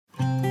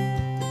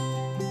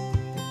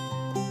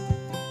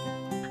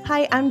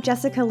Hi, I'm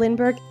Jessica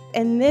Lindberg,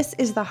 and this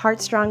is the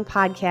Heartstrong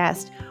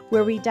Podcast,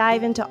 where we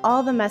dive into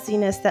all the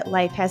messiness that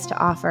life has to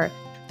offer,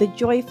 the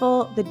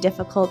joyful, the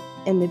difficult,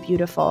 and the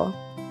beautiful.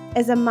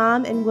 As a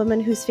mom and woman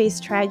who's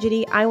faced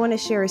tragedy, I want to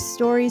share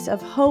stories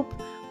of hope,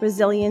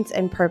 resilience,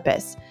 and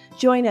purpose.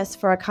 Join us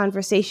for a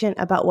conversation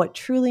about what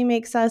truly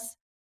makes us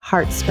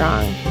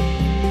heartstrong.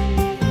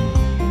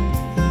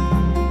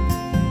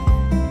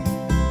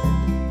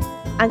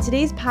 On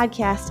today's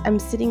podcast, I'm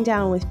sitting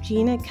down with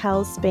Gina,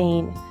 Kell,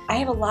 Spehn. I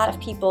have a lot of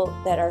people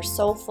that are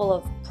so full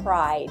of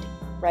pride,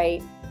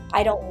 right?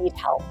 I don't need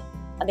help.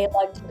 They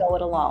like to go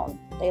it alone.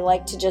 They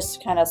like to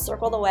just kind of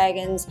circle the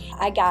wagons.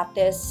 I got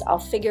this. I'll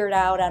figure it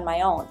out on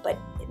my own. But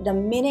the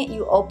minute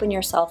you open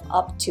yourself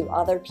up to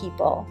other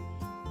people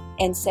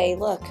and say,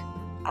 look,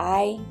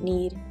 I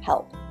need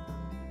help,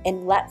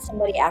 and let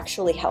somebody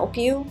actually help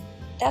you,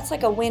 that's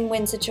like a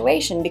win-win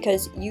situation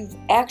because you've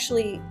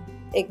actually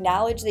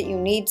acknowledged that you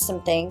need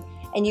something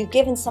and you've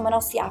given someone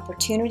else the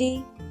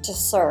opportunity to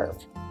serve.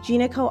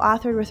 Gina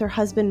co-authored with her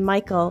husband,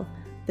 Michael,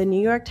 the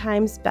New York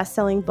Times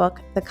bestselling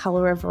book, The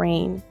Color of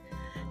Rain.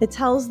 It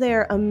tells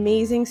their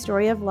amazing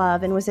story of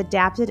love and was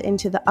adapted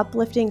into the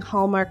uplifting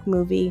Hallmark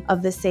movie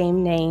of the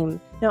same name.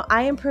 Now,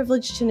 I am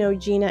privileged to know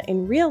Gina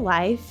in real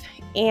life,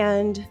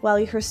 and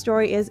while her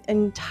story is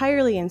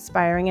entirely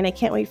inspiring, and I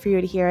can't wait for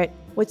you to hear it,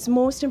 what's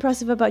most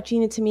impressive about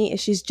Gina to me is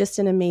she's just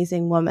an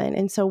amazing woman.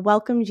 And so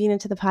welcome, Gina,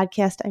 to the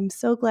podcast. I'm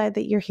so glad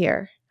that you're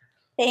here.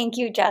 Thank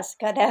you,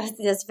 Jessica.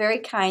 That's very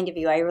kind of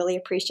you. I really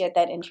appreciate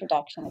that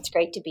introduction. It's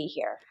great to be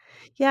here.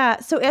 Yeah.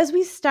 So as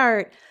we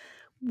start,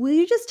 will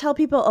you just tell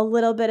people a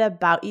little bit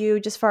about you,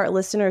 just for our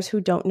listeners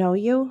who don't know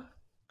you?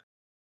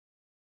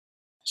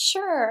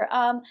 Sure.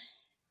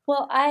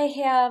 Well, I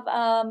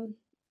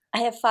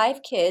have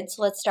 5 kids.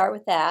 Let's start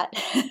with that.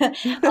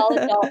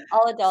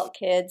 all adult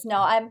kids. No,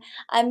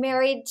 I'm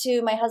married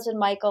to my husband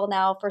Michael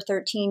now for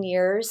 13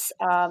 years.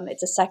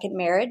 It's a second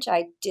marriage.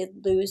 I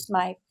did lose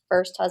my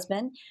first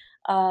husband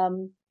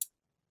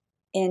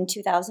in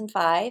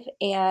 2005,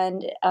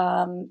 and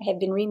have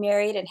been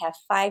remarried and have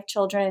 5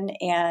 children.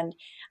 And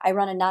I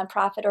run a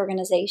nonprofit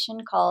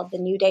organization called the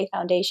New Day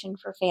Foundation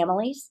for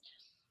Families.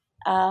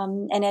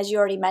 And as you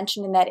already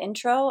mentioned in that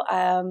intro,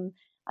 I'm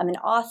an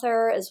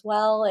author as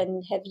well,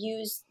 and have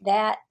used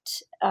that,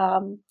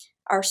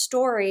 our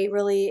story,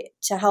 really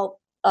to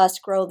help us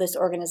grow this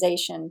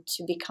organization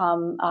to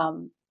become,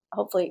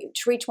 hopefully,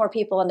 to reach more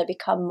people and to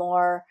become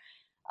more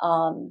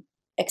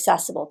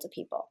accessible to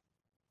people.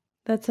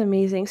 That's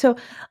amazing. So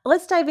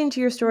let's dive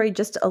into your story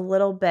just a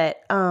little bit,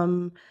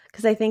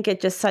 because I think it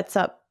just sets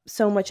up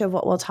so much of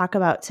what we'll talk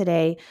about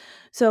today.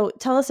 So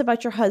tell us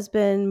about your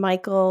husband,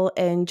 Michael,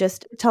 and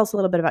just tell us a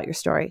little bit about your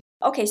story.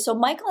 Okay, so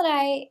Michael and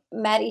I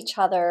met each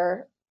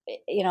other,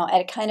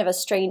 at a kind of a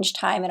strange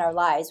time in our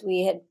lives.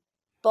 We had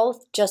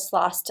both just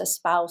lost a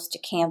spouse to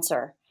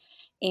cancer.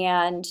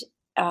 And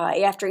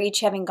after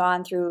each having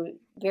gone through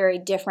very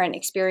different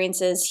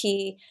experiences,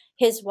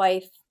 his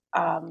wife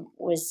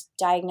was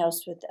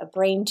diagnosed with a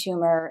brain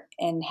tumor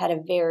and had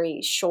a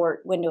very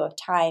short window of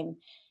time,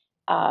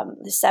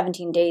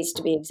 17 days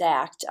to be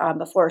exact,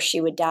 before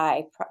she would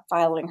die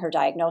following her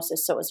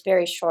diagnosis. So it was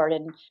very short,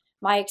 and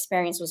my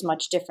experience was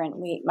much different.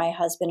 My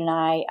husband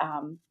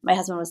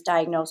was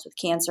diagnosed with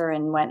cancer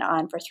and went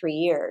on for 3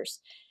 years.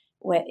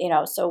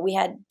 So we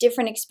had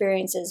different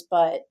experiences,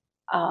 but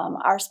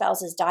our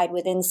spouses died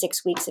within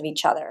 6 weeks of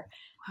each other.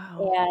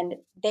 Wow. And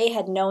they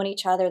had known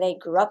each other. They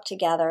grew up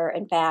together,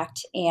 in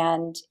fact,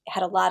 and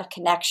had a lot of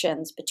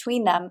connections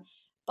between them.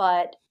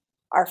 But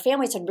our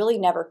families had really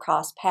never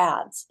crossed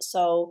paths.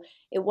 So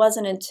it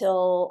wasn't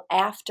until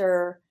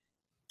after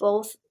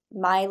both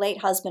my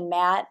late husband,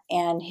 Matt,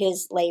 and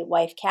his late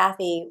wife,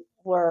 Kathy,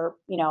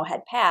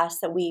 had passed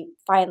that we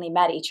finally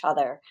met each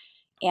other.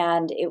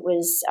 And it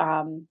was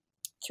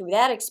through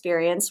that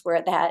experience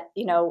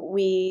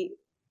we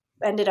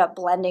ended up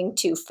blending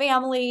 2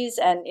 families,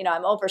 and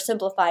I'm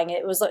oversimplifying it.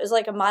 It was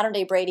like a modern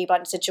day Brady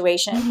Bunch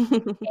situation,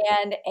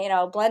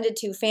 and blended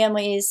 2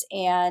 families,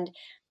 and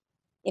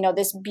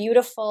this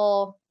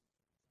beautiful,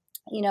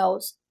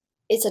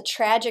 it's a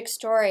tragic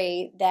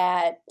story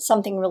that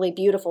something really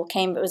beautiful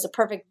came. It was a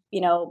perfect,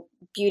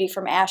 beauty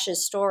from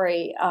ashes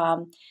story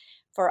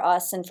for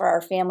us and for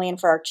our family and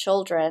for our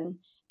children.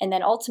 And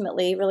then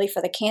ultimately, really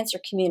for the cancer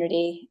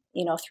community,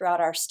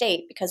 throughout our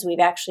state, because we've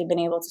actually been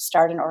able to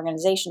start an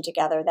organization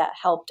together that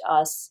helped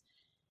us,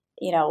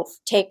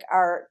 take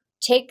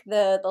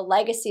the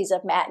legacies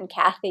of Matt and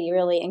Kathy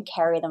really and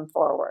carry them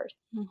forward.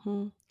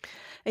 Mm-hmm.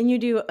 And you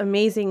do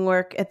amazing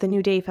work at the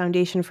New Day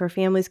Foundation for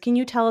Families. Can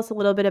you tell us a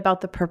little bit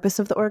about the purpose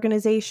of the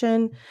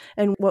organization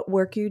and what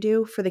work you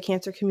do for the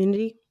cancer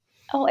community?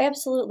 Oh,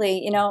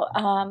 absolutely.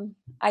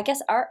 I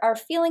guess our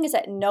feeling is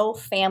that no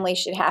family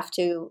should have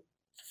to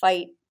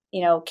fight,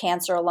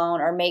 cancer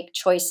alone or make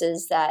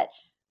choices that,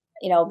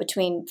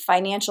 between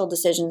financial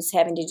decisions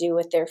having to do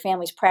with their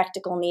family's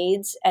practical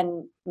needs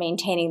and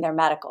maintaining their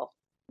medical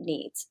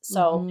needs.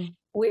 So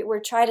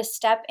we're trying to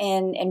step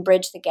in and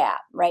bridge the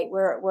gap, right?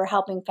 We're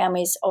helping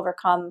families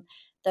overcome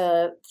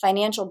the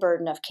financial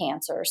burden of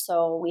cancer.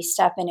 So we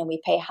step in and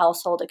we pay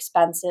household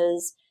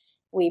expenses.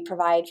 We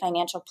provide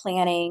financial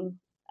planning.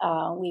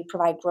 We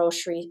provide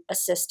grocery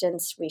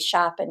assistance. We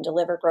shop and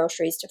deliver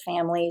groceries to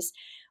families.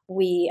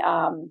 We,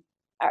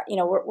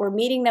 we're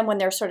meeting them when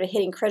they're sort of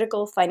hitting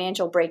critical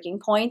financial breaking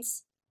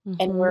points,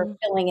 and we're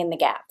filling in the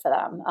gap for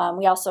them.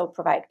 We also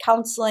provide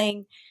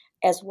counseling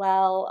as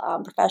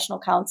well, professional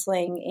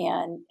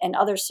counseling and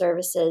other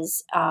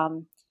services,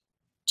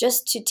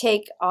 just to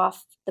take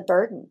off the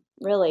burden,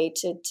 really,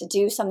 to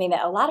do something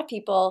that a lot of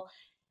people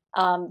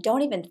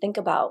don't even think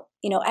about.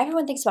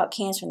 Everyone thinks about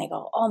cancer and they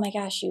go, oh my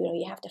gosh,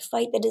 you have to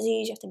fight the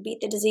disease, you have to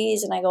beat the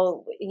disease. And I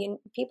go,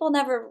 people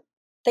never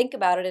think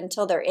about it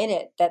until they're in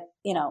it, that,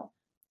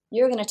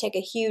 you're going to take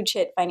a huge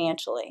hit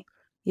financially.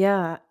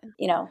 Yeah.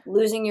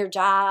 Losing your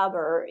job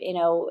or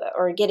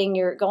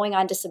going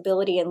on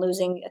disability and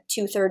losing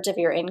 2/3 of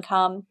your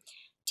income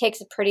takes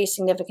a pretty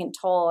significant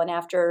toll. And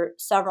after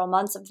several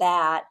months of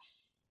that,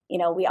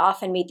 we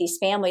often meet these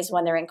families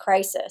when they're in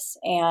crisis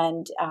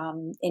and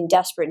in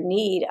desperate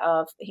need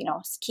of,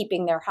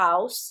 keeping their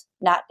house,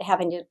 not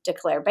having to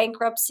declare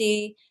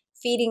bankruptcy,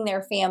 feeding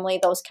their family,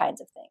 those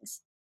kinds of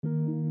things.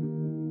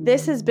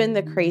 This has been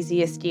the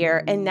craziest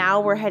year, and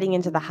now we're heading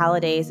into the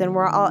holidays, and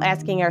we're all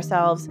asking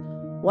ourselves,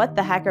 what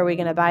the heck are we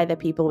going to buy the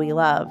people we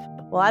love?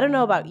 Well, I don't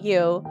know about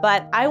you,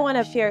 but I want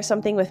to share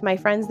something with my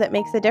friends that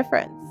makes a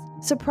difference.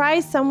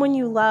 Surprise someone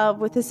you love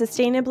with a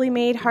sustainably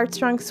made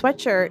Heartstrong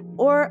sweatshirt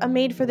or a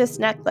made-for-this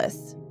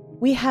necklace.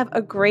 We have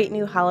a great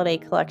new holiday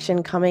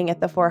collection coming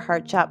at the 4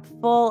 Heart Shop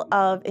full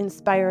of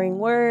inspiring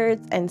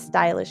words and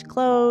stylish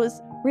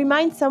clothes.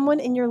 Remind someone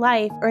in your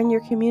life or in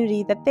your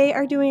community that they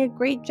are doing a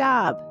great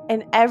job.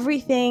 And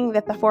everything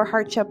that the 4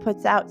 Heart Shop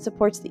puts out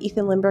supports the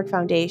Ethan Lindbergh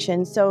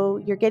Foundation. So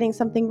you're getting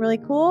something really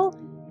cool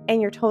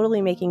and you're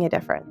totally making a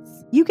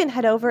difference. You can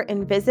head over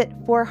and visit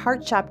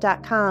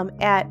 4heartshop.com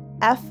at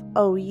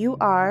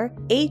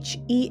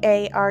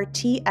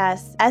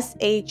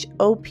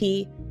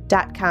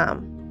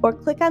FOURHEARTSSHOP.com. Or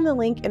click on the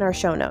link in our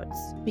show notes,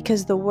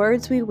 because the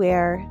words we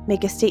wear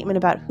make a statement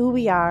about who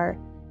we are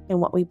and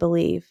what we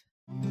believe.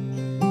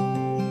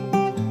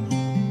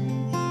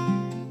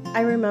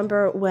 I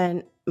remember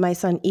when my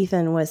son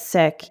Ethan was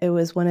sick. It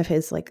was one of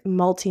his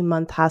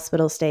multi-month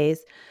hospital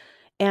stays.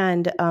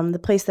 And the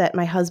place that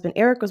my husband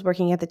Eric was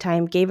working at the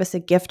time gave us a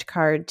gift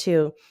card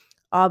to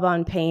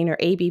Aubon Pain, or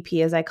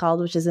ABP as I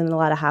called, which is in a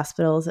lot of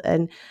hospitals.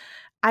 And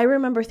I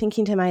remember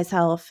thinking to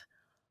myself,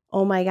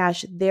 oh my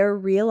gosh, they're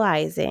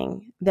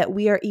realizing that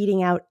we are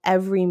eating out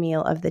every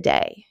meal of the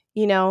day.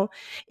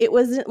 It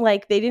wasn't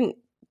like they didn't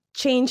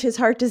change his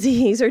heart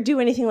disease or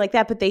do anything like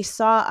that, but they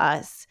saw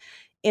us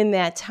in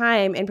that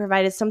time and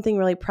provided something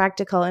really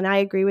practical. And I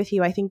agree with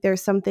you. I think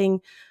there's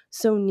something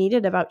so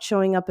needed about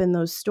showing up in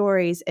those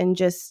stories and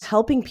just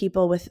helping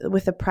people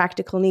with a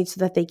practical need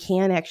so that they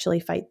can actually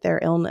fight their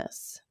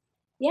illness.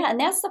 Yeah, and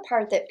that's the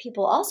part that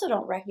people also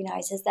don't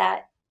recognize, is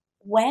that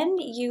when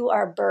you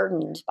are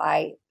burdened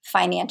by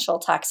financial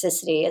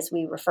toxicity, as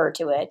we refer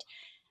to it,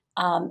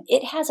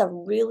 it has a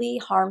really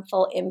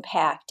harmful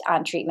impact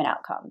on treatment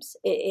outcomes.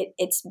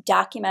 It's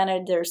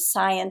documented. There's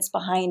science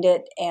behind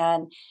it.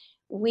 And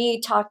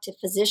we talk to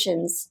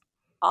physicians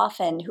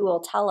often who will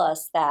tell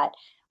us that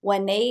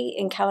when they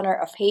encounter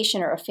a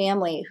patient or a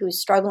family who's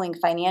struggling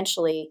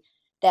financially,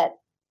 that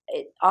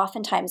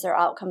oftentimes their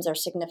outcomes are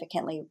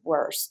significantly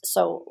worse.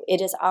 So it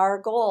is our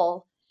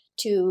goal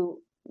to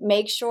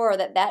make sure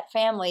that that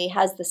family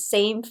has the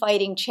same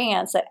fighting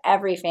chance that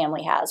every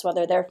family has,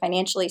 whether they're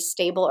financially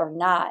stable or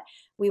not.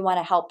 We want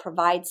to help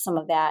provide some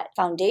of that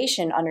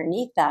foundation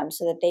underneath them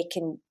so that they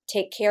can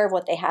take care of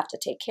what they have to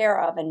take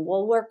care of. And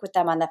we'll work with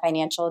them on the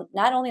financial,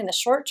 not only in the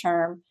short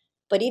term,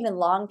 but even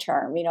long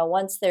term.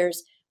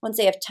 Once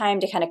they have time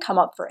to kind of come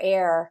up for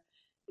air,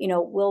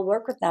 we'll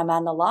work with them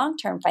on the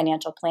long-term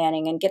financial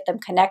planning and get them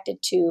connected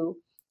to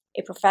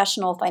a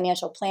professional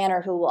financial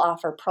planner who will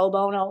offer pro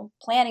bono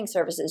planning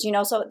services.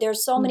 So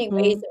there's so many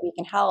ways that we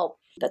can help,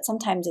 but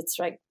sometimes it's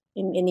like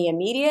in the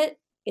immediate,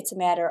 it's a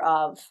matter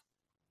of,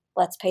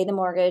 let's pay the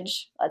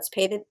mortgage, let's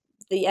pay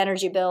the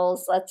energy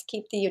bills, let's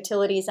keep the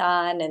utilities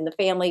on and the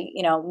family,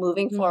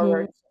 moving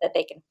forward so that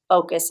they can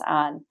focus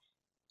on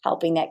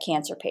helping that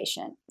cancer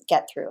patient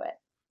get through it.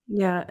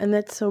 Yeah, and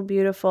that's so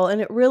beautiful.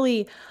 And it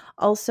really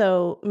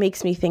also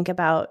makes me think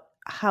about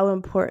how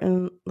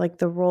important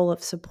the role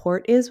of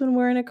support is when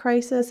we're in a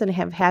crisis, and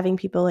having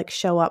people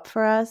show up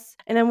for us.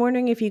 And I'm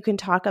wondering if you can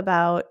talk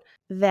about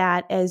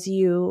that as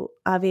you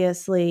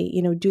obviously,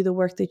 do the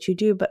work that you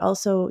do, but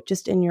also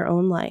just in your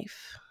own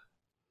life.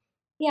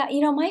 Yeah,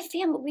 my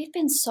family, we've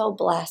been so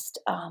blessed.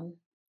 And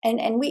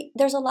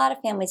there's a lot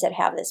of families that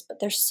have this, but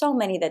there's so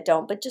many that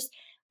don't. But just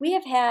we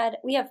have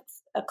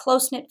a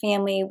close-knit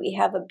family. We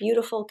have a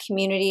beautiful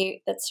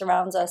community that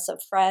surrounds us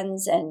of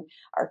friends and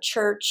our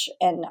church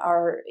and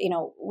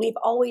we've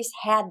always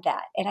had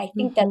that. And I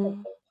think that's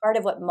a part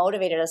of what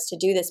motivated us to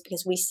do this,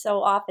 because we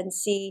so often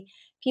see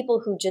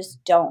people who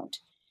just don't,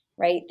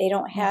 right? They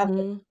don't have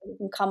who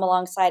can come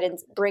alongside and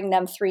bring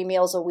them 3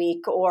 meals a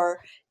week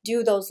or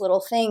do those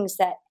little things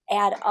that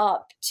add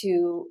up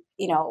to,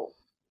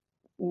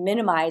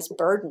 minimize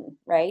burden,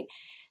 right?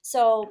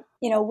 So,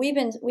 we've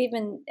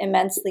been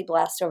immensely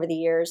blessed over the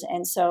years.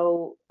 And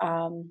so,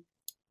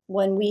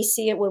 when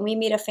we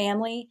meet a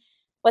family,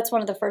 what's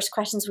one of the first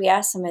questions we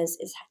ask them is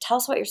tell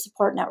us about your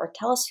support network.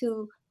 Tell us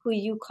who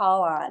you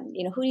call on,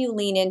 who do you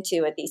lean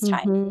into at these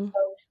times? Mm-hmm.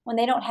 So when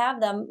they don't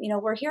have them,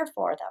 we're here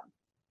for them.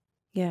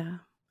 Yeah.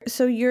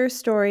 So your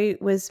story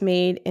was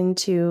made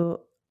into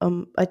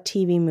a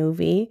TV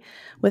movie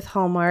with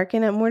Hallmark,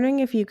 and I'm wondering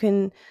if you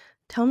can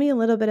tell me a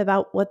little bit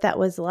about what that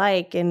was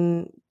like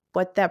and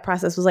what that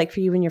process was like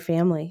for you and your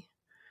family.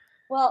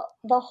 Well,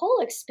 the whole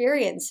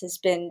experience has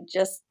been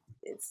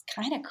it's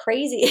kind of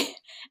crazy.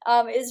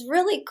 It's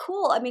really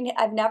cool. I mean,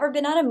 I've never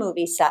been on a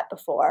movie set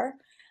before,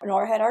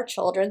 nor had our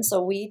children.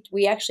 So we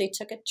actually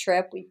took a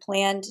trip. We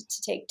planned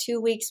to take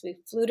 2 weeks. We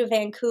flew to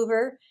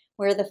Vancouver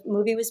where the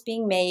movie was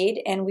being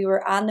made, and we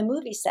were on the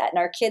movie set, and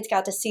our kids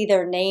got to see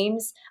their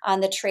names on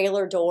the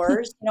trailer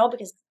doors,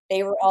 because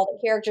they were all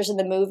the characters in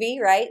the movie,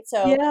 right?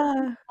 So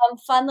Yeah.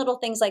 fun little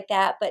things like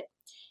that. But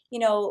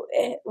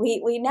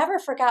we never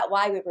forgot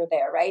why we were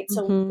there, right?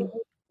 So Mm-hmm.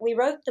 we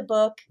wrote the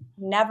book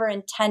never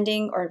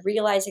intending or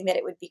realizing that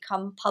it would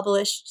become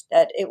published,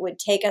 that it would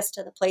take us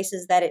to the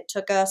places that it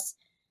took us.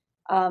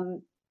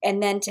 And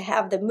then to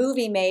have the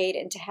movie made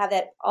and to have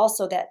that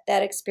also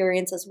that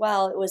experience as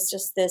well, it was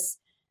just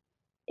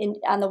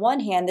on the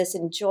one hand, this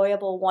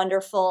enjoyable,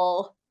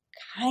 wonderful,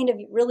 kind of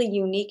really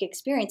unique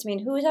experience. I mean,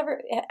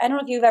 I don't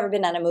know if you've ever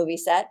been on a movie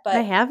set, I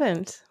but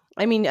haven't.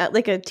 I mean,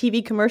 like a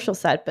TV commercial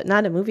set, but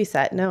not a movie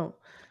set. No.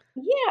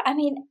 yeah, I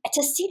mean,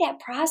 to see that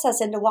process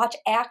and to watch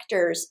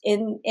actors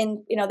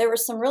there were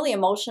some really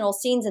emotional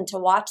scenes, and to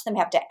watch them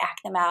have to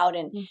act them out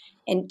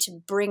and to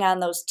bring on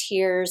those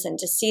tears and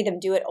to see them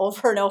do it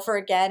over and over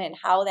again and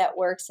how that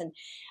works. And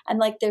I'm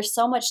like, there's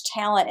so much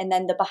talent. And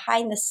then the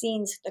behind the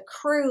scenes, the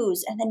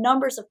crews and the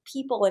numbers of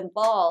people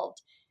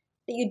involved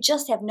that you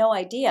just have no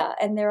idea.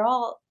 And they're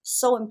all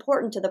so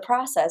important to the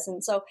process.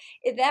 And so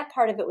that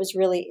part of it was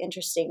really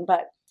interesting.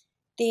 But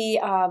the,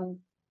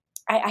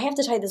 I have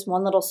to tell you this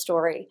one little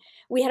story.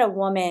 We had a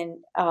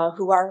woman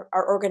who our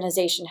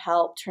organization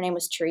helped. Her name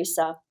was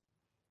Teresa,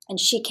 and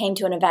she came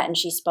to an event and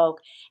she spoke.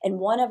 And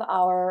one of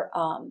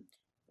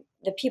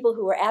the people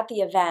who were at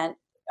the event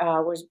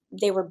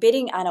they were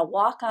bidding on a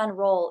walk-on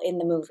role in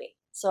the movie.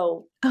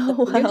 So the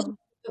Oh, producers of wow.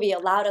 the movie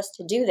allowed us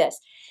to do this.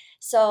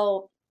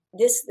 So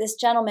this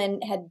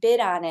gentleman had bid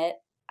on it.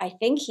 I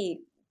think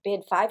he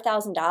bid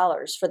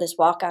 $5,000 for this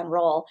walk-on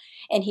role,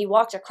 and he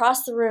walked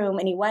across the room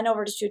and he went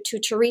over to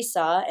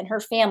Teresa and her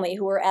family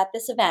who were at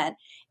this event,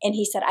 and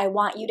he said, "I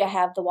want you to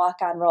have the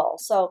walk-on role."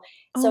 So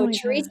Oh my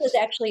Teresa is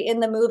gosh. actually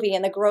in the movie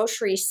in the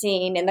grocery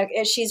scene, and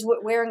she's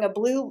wearing a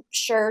blue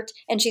shirt,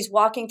 and she's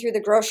walking through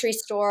the grocery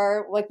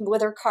store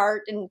with her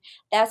cart, and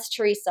that's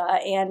Teresa.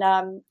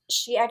 And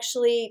she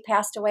actually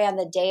passed away on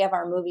the day of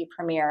our movie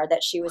premiere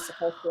that she was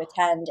supposed to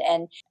attend,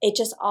 and it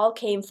just all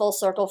came full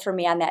circle for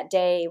me on that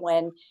day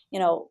when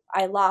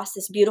I lost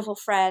this beautiful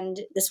friend,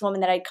 this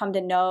woman that I'd come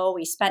to know.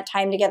 We spent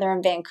time together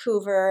in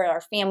Vancouver.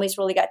 Our families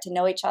really got to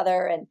know each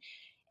other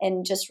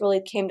and just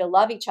really came to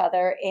love each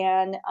other.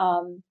 And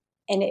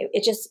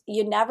it just,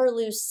 you never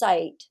lose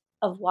sight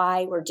of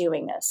why we're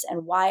doing this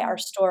and why our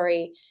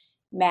story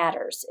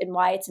matters and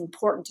why it's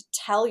important to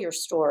tell your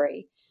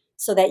story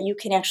so that you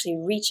can actually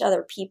reach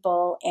other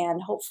people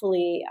and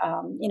hopefully,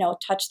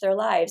 touch their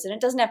lives. And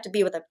it doesn't have to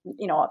be with a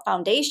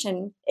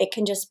foundation. It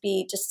can just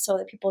be just so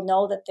that people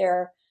know that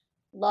they're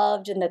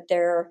loved and that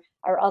there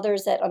are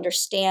others that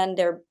understand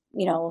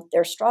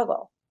their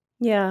struggle.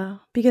 Yeah,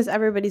 because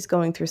everybody's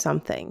going through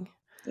something.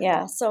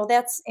 Yeah. So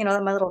that's,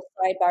 my little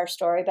sidebar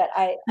story, but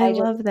I I just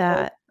love love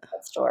that.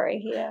 that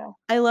story. Yeah.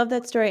 I love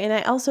that story. And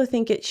I also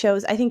think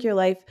I think your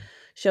life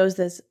shows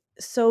this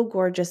so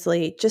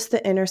gorgeously, just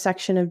the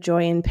intersection of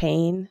joy and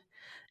pain,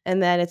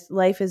 and that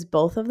life is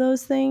both of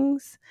those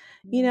things,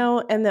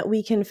 and that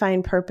we can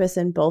find purpose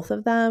in both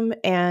of them.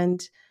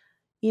 And,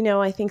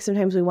 I think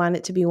sometimes we want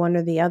it to be one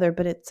or the other,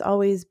 but it's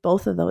always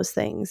both of those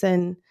things.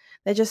 And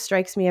that just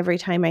strikes me every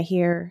time I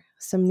hear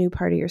some new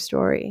part of your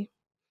story.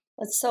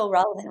 It's so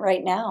relevant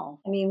right now.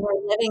 I mean,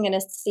 we're living in a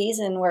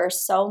season where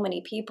so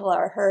many people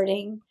are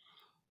hurting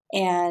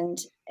and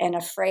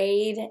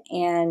afraid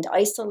and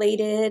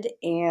isolated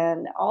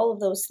and all of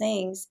those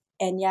things,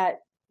 and yet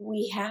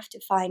we have to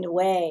find a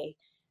way,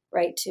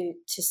 right, to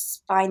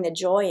find the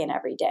joy in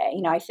every day.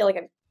 I feel like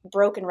a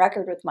broken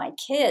record with my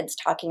kids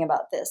talking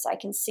about this. I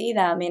can see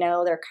them,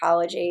 they're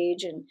college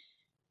age and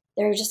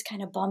they're just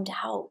kind of bummed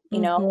out.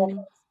 Hmm.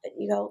 But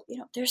you go,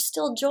 there's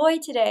still joy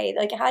today.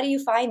 Like, how do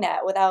you find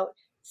that without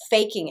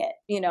faking it?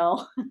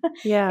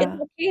 It's Yeah.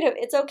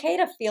 okay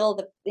to feel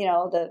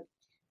the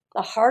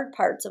hard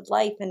parts of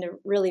life and to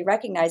really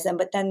recognize them.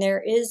 But then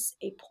there is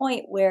a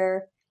point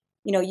where,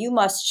 you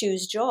must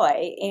choose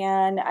joy.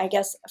 And I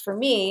guess for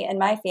me and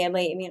my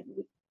family, I mean,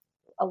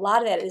 a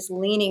lot of that is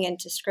leaning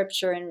into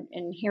scripture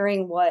and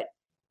hearing what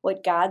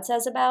God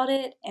says about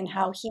it and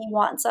how he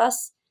wants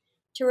us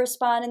to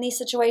respond in these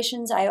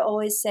situations. I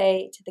always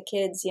say to the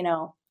kids,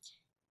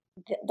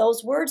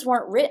 those words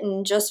weren't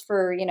written just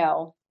for,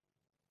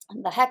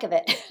 the heck of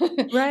it.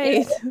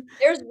 Right.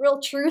 There's real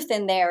truth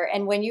in there.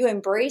 And when you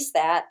embrace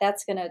that,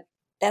 that's gonna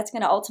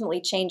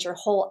ultimately change your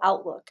whole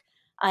outlook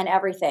on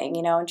everything,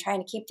 and trying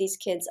to keep these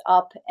kids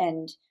up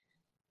and,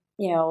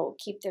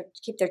 keep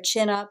their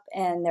chin up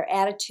and their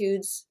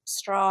attitudes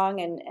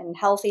strong and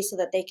healthy so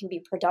that they can be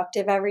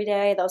productive every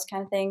day, those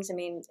kind of things. I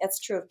mean, that's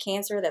true of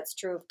cancer, that's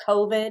true of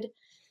COVID.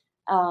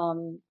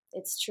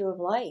 It's true of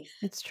life.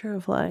 It's true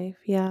of life.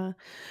 Yeah.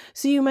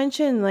 So you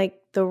mentioned like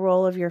the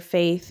role of your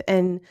faith,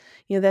 and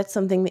that's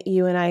something that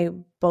you and I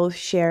both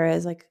share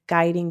as like a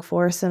guiding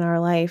force in our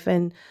life.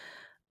 And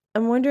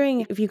I'm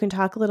wondering if you can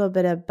talk a little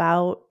bit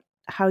about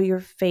how your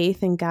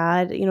faith in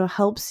God,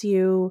 helps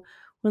you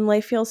when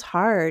life feels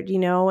hard,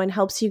 and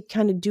helps you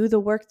kind of do the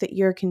work that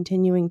you're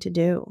continuing to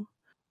do.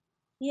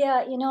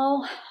 Yeah,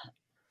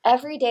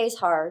 every day's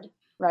hard,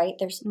 right?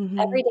 There's Mhm.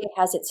 Every day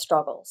has its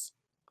struggles.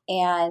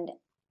 And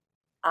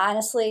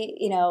honestly,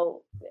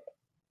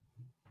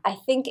 I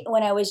think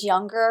when I was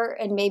younger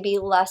and maybe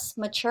less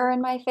mature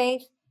in my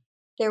faith,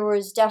 there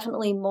was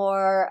definitely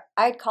more,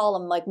 I'd call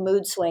them like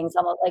mood swings.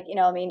 I'm like,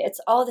 I mean, it's,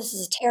 oh, this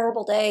is a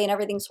terrible day and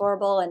everything's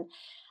horrible. And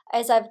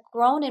as I've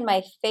grown in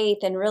my faith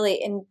and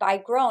really, and by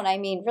grown, I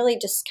mean, really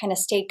just kind of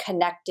stayed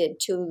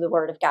connected to the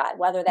word of God,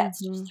 whether that's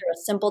just Mhm. through a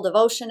simple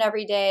devotion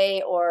every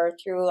day or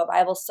through a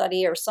Bible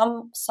study or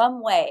some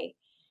way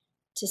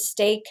to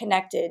stay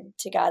connected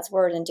to God's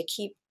word and to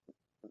keep,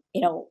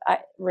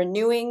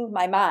 renewing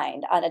my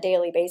mind on a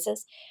daily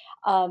basis.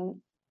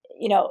 Um,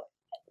 you know,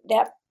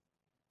 that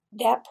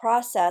that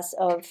process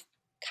of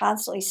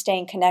constantly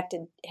staying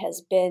connected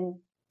has been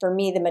for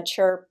me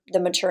the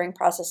maturing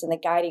process and the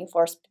guiding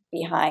force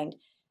behind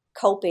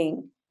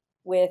coping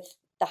with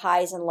the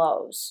highs and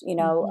lows.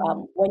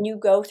 Mhm. When you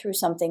go through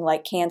something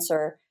like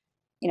cancer,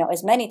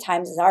 as many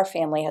times as our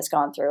family has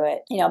gone through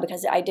it,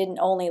 because I didn't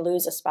only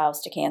lose a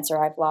spouse to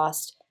cancer, I've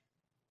lost,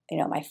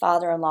 my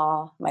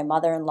father-in-law, my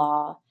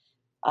mother-in-law.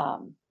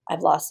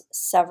 I've lost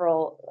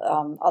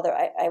several other.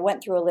 I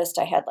went through a list.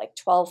 I had like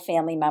 12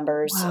 family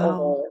members Wow.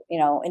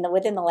 over,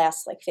 within the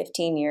last like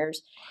 15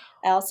 years.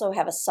 I also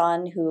have a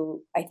son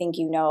who I think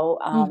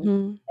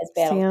Mhm. has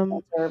battled Sam.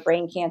 cancer,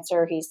 brain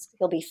cancer.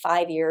 He'll be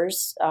 5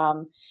 years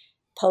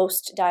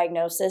post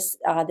diagnosis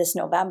this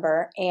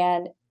November,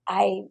 and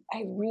I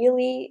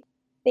really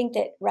think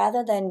that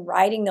rather than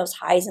riding those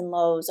highs and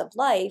lows of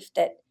life,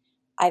 that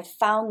I've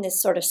found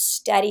this sort of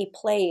steady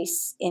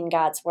place in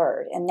God's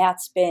word. And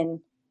that's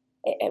been,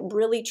 it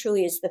really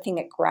truly is the thing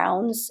that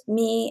grounds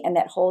me and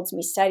that holds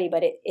me steady.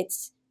 But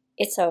it's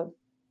a,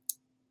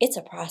 it's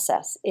a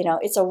process,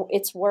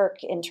 it's work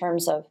in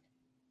terms of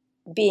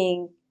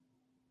being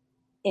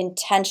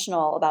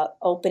intentional about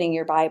opening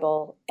your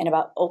Bible and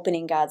about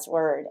opening God's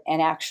word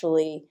and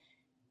actually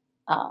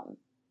um,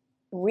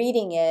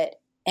 reading it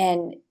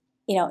and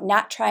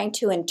not trying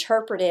to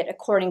interpret it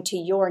according to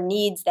your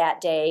needs that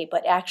day,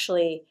 but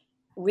actually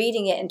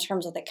reading it in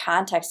terms of the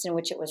context in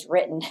which it was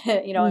written,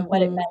 and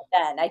what it Mhm. meant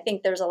then. I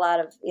think there's a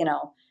lot of,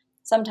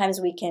 sometimes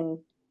we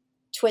can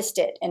twist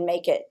it and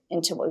make it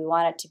into what we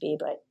want it to be,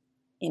 but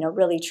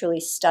really truly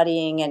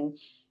studying and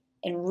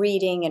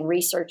reading and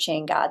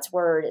researching God's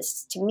word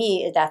is, to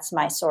me, that's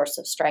my source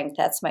of strength.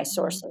 That's my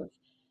source Mhm.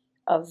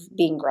 of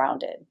being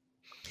grounded.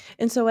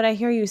 And so what I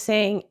hear you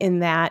saying in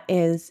that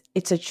is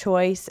it's a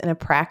choice and a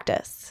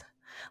practice.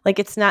 Like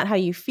it's not how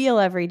you feel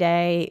every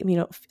day.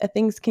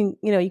 Things can,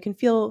 you can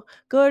feel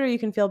good or you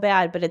can feel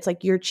bad, but it's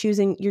like you're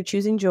choosing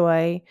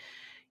joy.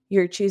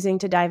 You're choosing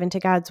to dive into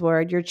God's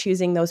word. You're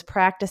choosing those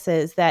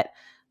practices that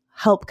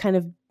help kind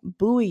of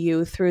buoy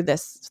you through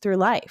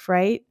life,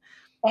 right?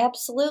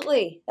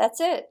 Absolutely.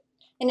 That's it.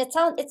 And it's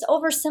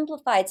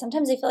oversimplified.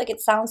 Sometimes I feel like it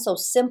sounds so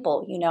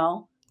simple,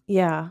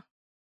 Yeah.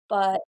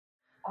 but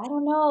I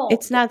don't know.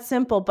 It's not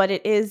simple, but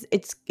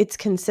it's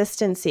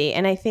consistency.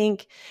 And I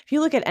think if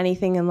you look at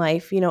anything in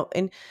life,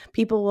 and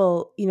people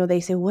will, they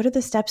say, "What are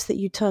the steps that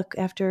you took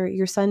after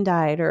your son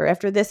died or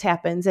after this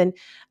happens?" And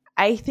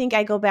I think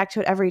I go back to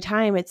it every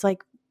time. It's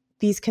like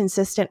these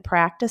consistent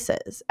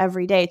practices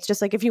every day. It's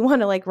just like if you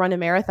want to like run a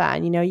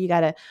marathon, you got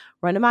to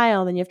run a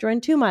mile, then you have to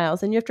run 2 miles,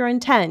 then you have to run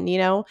 10,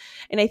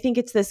 And I think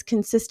it's this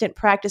consistent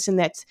practice,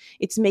 and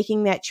it's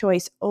making that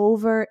choice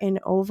over and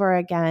over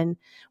again,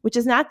 which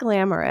is not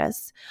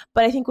glamorous.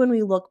 But I think when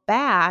we look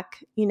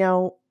back,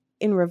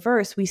 in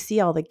reverse, we see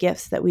all the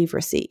gifts that we've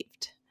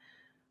received.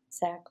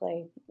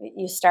 Exactly.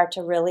 You start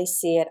to really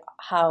see it,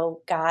 how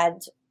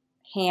God's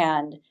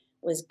hand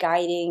was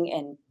guiding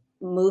and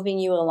moving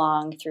you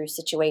along through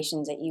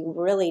situations that you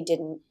really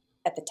didn't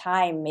at the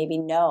time maybe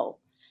know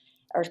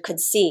or could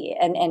see.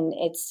 And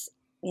it's,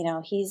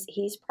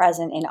 he's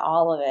present in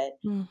all of it,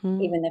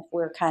 Mhm. even if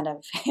we're kind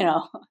of,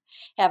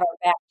 have our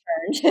back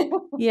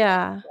turned.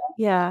 Yeah,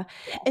 yeah.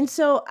 And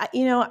so,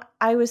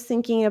 I was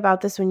thinking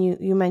about this when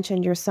you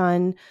mentioned your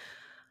son,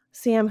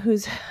 Sam,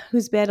 who's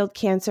battled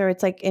cancer.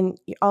 It's like in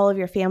all of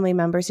your family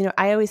members.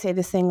 I always say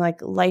this thing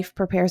like life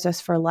prepares us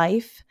for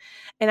life,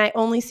 and I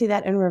only see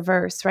that in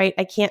reverse, right?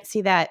 I can't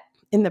see that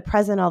in the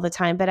present all the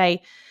time, but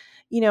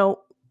you know,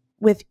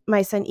 with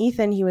my son,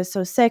 Ethan, he was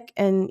so sick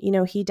and,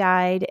 he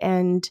died,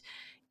 and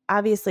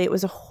obviously it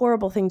was a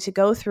horrible thing to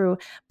go through.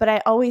 But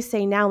I always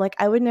say now, like,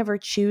 I would never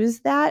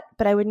choose that,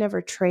 but I would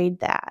never trade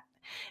that.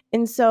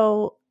 And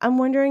so I'm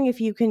wondering if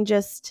you can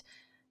just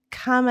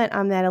comment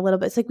on that a little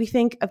bit. It's like we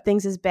think of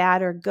things as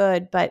bad or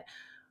good, but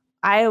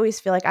I always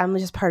feel like I'm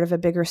just part of a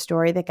bigger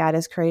story that God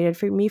has created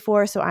for me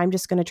for. So I'm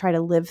just going to try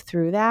to live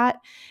through that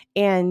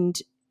and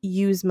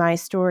use my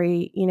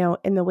story,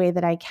 in the way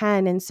that I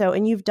can.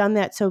 And you've done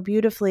that so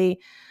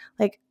beautifully.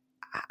 Like,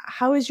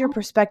 how has your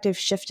perspective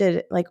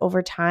shifted, like,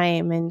 over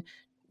time and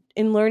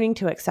in learning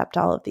to accept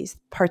all of these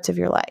parts of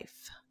your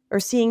life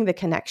or seeing the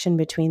connection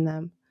between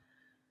them?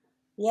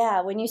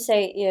 Yeah, when you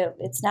say,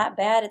 it's not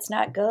bad, it's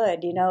not good,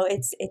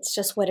 it's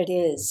just what it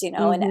is,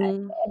 Mm-hmm.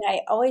 and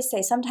I always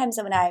say sometimes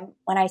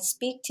when I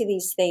speak to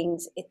these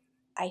things,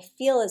 I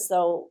feel as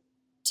though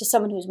to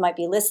someone who might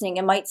be listening,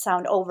 it might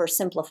sound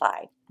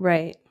oversimplified.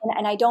 Right.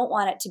 And I don't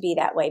want it to be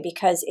that way,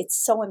 because it's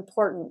so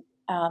important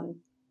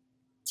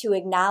to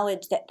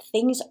acknowledge that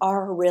things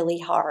are really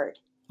hard.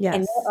 Yes.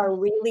 And there are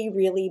really,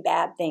 really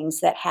bad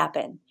things that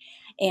happen.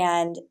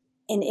 And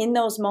in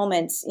those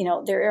moments,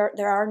 there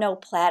are no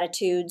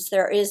platitudes.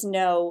 There is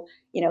no,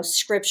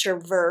 scripture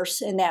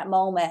verse in that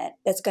moment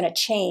that's going to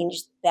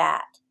change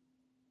that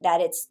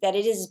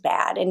it is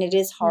bad and it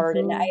is hard.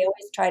 Mm-hmm. And I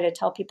always try to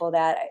tell people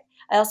that.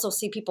 I also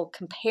see people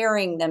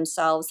comparing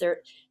themselves. They're,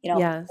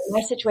 Yes.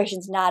 my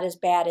situation's not as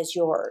bad as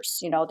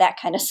yours, that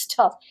kind of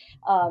stuff.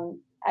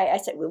 I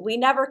said, we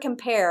never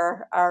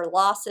compare our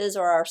losses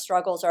or our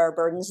struggles or our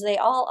burdens. They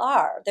all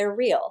are. They're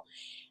real.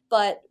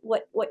 But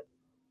what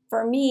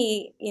for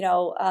me,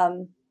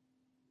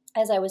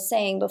 as I was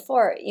saying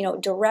before,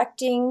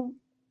 directing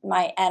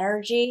my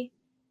energy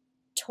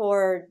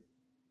toward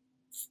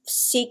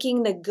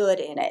seeking the good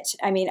in it.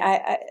 I mean,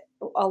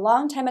 a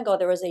long time ago,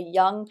 there was a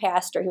young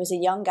pastor. He was a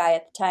young guy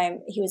at the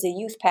time. He was a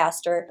youth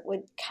pastor.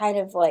 Would kind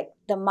of like,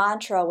 the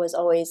mantra was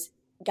always,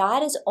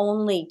 God is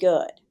only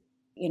good.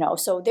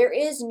 So there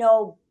is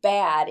no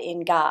bad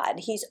in God.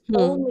 He's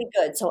only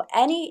good. So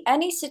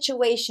any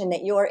situation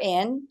that you're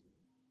in,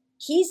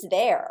 he's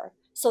there.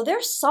 So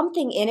there's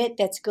something in it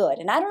that's good.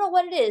 And I don't know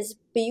what it is,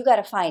 but you got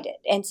to find it.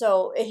 And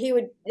so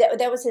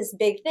that was his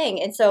big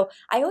thing. And so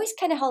I always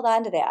kind of held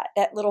on to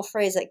that little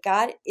phrase, that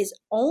God is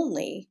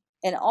only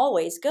and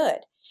always good.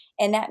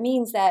 And that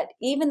means that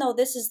even though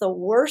this is the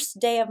worst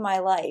day of my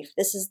life,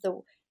 this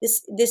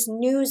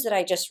news that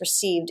I just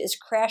received is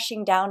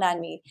crashing down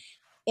on me.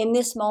 In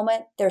this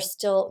moment, there's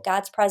still,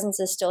 God's presence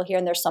is still here,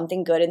 and there's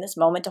something good in this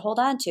moment to hold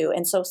on to.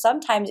 And so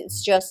sometimes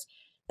it's just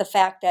the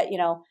fact that,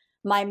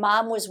 my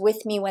mom was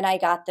with me when I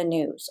got the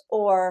news,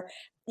 or,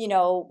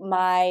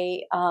 my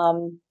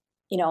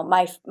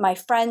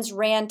friends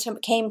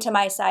came to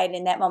my side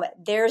in that moment.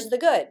 There's the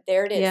good.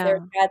 There it is. Yeah.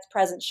 There's God's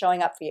presence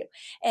showing up for you.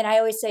 And I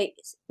always say,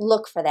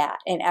 look for that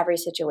in every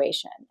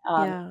situation.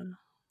 And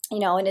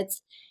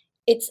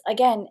it's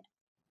again,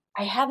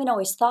 I haven't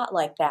always thought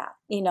like that.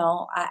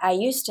 I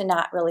used to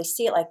not really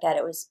see it like that.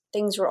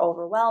 Things were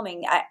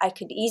overwhelming. I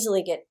could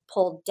easily get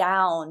pulled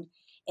down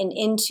and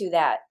into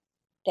that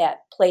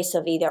place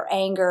of either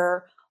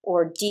anger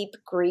or deep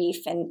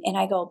grief. And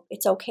I go,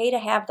 it's okay to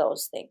have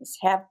those things,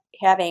 have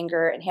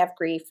anger and have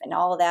grief and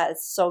all of that.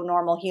 It's so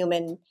normal,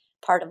 human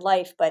part of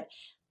life. But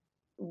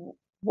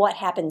what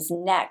happens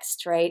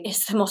next, right,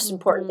 is the most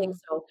important thing.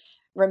 So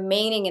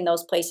remaining in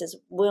those places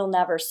will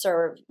never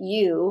serve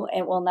you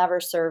and will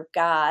never serve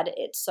God.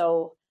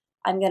 So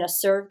I'm going to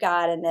serve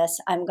God in this.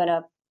 I'm going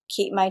to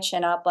keep my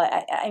chin up. But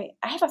I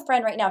have a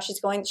friend right now.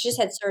 She's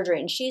had surgery,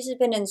 and she's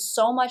been in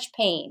so much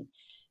pain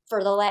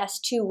for the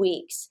last 2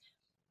 weeks.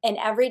 And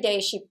every day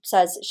she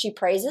says she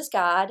praises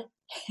God.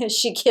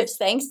 She gives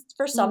thanks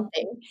for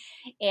something.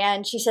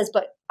 And she says,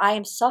 but I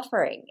am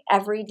suffering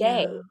every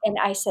day. Yeah. And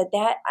I said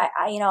that,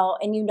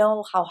 and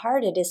how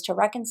hard it is to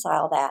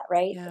reconcile that,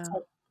 right? Yeah. It's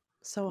like,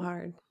 So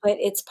hard. but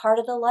it's part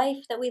of the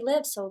life that we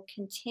live. So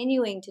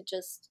continuing to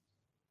just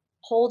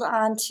hold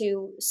on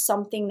to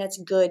something that's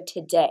good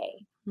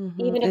today,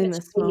 even if In it's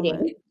this fleeting.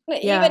 moment.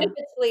 Even if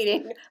it's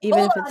fleeting, Even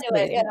hold if on it's to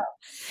it, fleeting.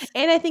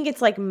 And I think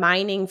it's like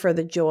mining for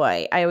the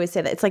joy. I always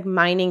say that it's like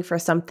mining for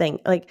something.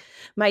 Like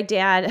my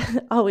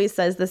dad always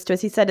says this to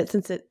us. He said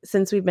it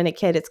since we've been a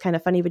kid. It's kind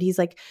of funny, but he's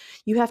like,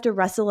 you have to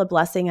wrestle a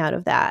blessing out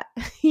of that,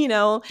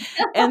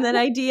 and that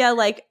idea,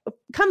 like,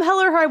 come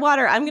hell or high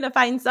water, I'm going to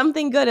find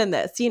something good in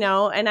this,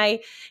 and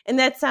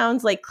that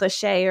sounds like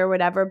cliche or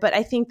whatever, but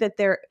I think that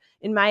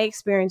in my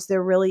experience,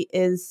 there really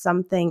is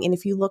something. And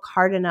if you look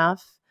hard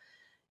enough,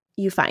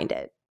 you find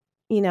it.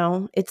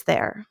 It's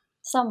there.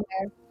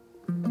 Somewhere.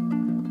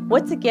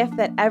 What's a gift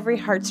that every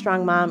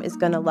heartstrong mom is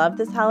going to love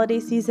this holiday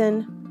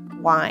season?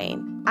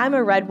 Wine. I'm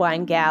a red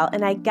wine gal,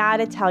 and I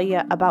gotta tell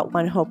you about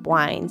One Hope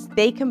Wines.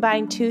 They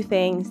combine two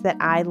things that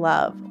I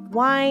love: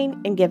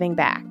 wine and giving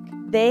back.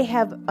 They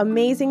have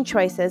amazing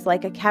choices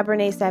like a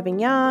Cabernet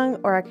Sauvignon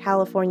or a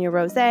California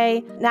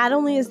Rosé. Not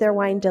only is their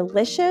wine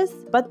delicious,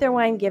 but their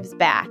wine gives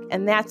back,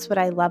 and that's what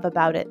I love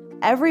about it.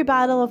 every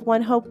bottle of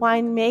One Hope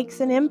wine makes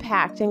an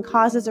impact in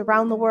causes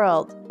around the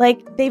world.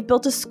 Like, they've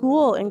built a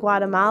school in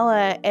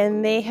Guatemala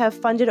and they have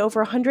funded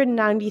over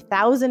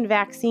 190,000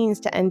 vaccines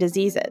to end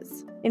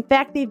diseases. In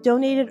fact, they've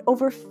donated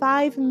over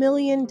 $5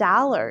 million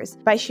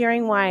by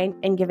sharing wine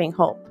and giving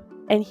hope.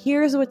 And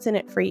here's what's in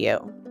it for you.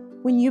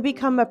 When you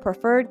become a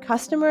preferred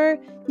customer,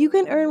 you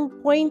can earn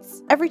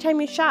points every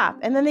time you shop,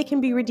 and then they can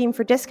be redeemed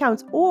for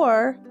discounts,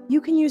 or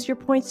you can use your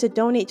points to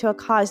donate to a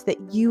cause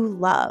that you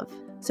love.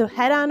 So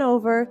head on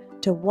over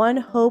to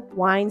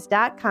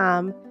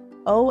onehopewines.com,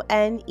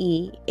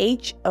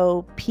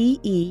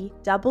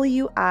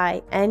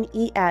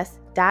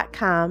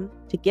 onehopewines.com,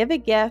 to give a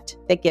gift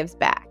that gives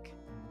back.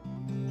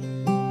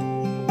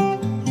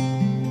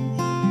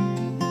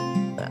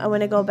 I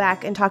want to go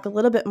back and talk a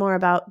little bit more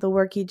about the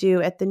work you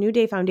do at the New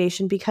Day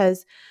Foundation,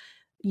 because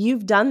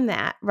you've done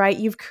that, right?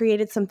 You've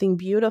created something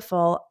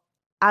beautiful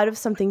out of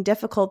something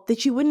difficult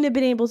that you wouldn't have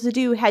been able to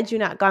do had you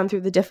not gone through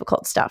the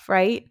difficult stuff,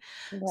 right?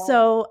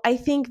 So I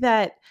think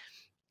that,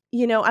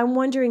 I'm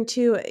wondering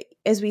too,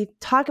 as we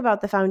talk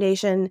about the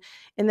foundation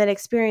and that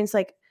experience,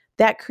 like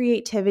that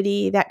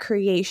creativity, that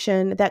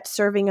creation, that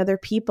serving other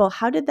people,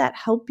 how did that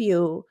help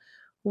you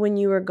when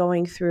you were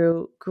going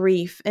through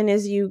grief and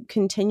as you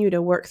continue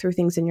to work through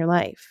things in your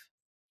life?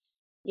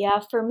 Yeah,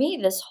 for me,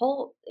 this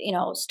whole,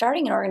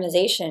 starting an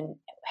organization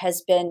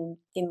has been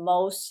the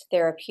most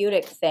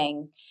therapeutic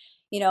thing.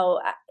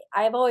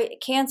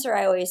 Cancer,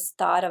 I always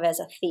thought of as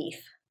a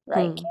thief,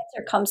 right?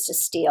 Cancer comes to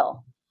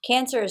steal.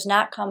 Cancer is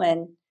not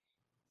coming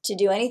to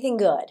do anything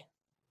good.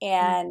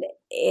 And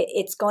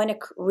it's going to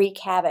wreak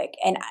havoc.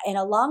 And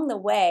along the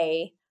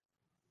way,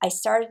 I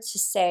started to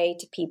say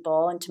to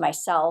people and to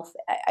myself,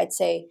 I'd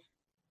say,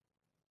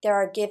 there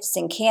are gifts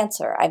in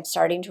cancer. I'm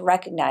starting to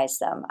recognize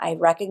them. I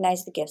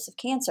recognize the gifts of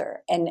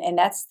cancer. And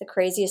that's the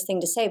craziest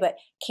thing to say, but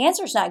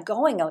cancer's not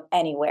going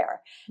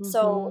anywhere.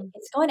 So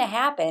it's going to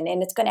happen,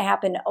 and it's going to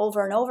happen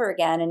over and over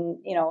again. And,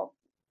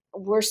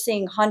 we're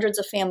seeing hundreds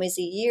of families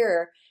a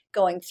year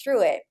going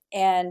through it,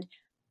 and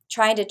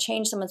trying to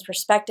change someone's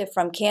perspective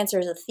from cancer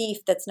as a thief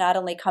that's not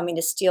only coming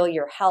to steal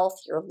your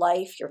health, your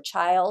life, your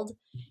child,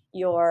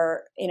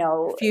 your,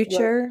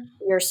 Future.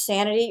 your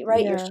sanity,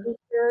 right? Your Yeah.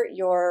 future,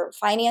 your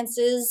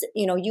finances,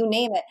 you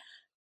name it.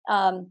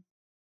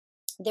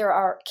 There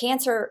are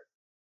cancer,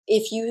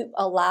 if you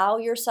allow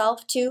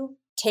yourself to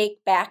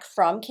take back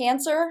from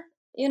cancer,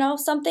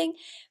 something.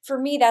 For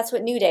me, that's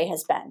what New Day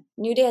has been.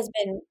 New Day has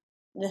been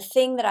the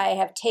thing that I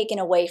have taken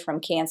away from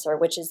cancer,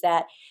 which is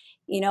that,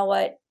 you know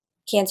what,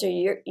 cancer,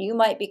 you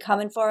might be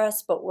coming for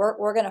us, but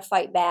we're going to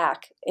fight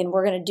back, and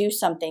we're going to do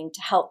something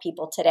to help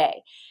people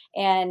today.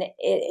 And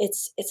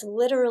it's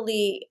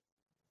literally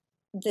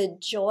the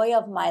joy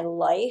of my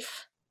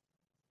life.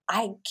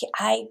 I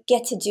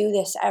get to do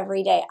this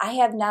every day. I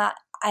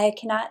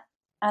cannot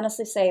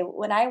honestly say,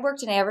 when I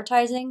worked in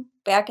advertising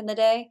back in the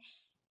day,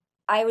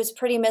 I was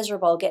pretty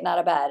miserable getting out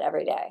of bed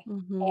every day.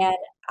 And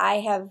I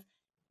have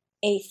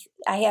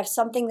I have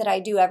something that I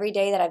do every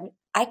day that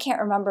I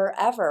can't remember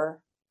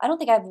ever. I don't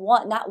think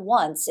not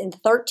once in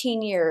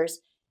 13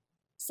 years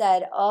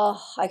said,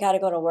 "Oh, I got to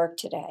go to work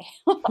today."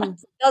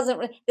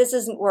 This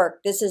isn't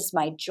work. This is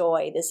my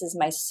joy. This is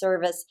my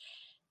service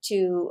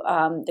to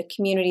the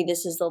community.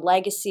 This is the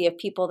legacy of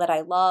people that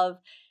I love.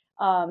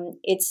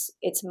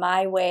 It's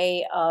my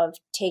way of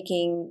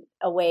taking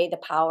away the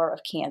power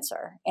of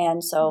cancer.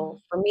 And so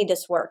for me,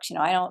 this works.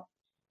 Not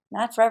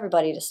for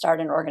everybody to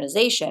start an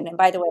organization. And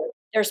by the way,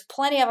 there's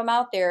plenty of them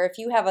out there. If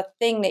you have a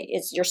thing that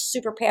you're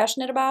super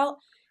passionate about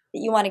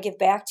that you want to give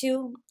back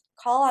to,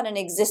 call on an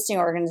existing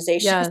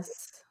organization. Yes.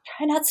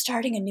 Try not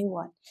starting a new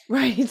one.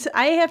 Right.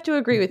 I have to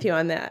agree with you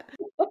on that.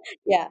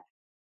 Yeah.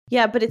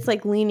 Yeah, but it's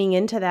like leaning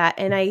into that.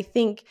 And I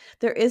think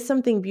there is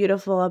something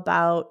beautiful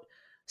about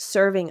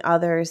serving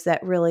others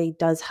that really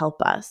does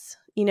help us,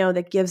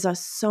 that gives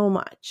us so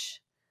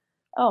much.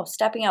 Oh,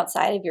 stepping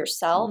outside of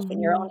yourself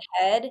and your own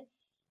head,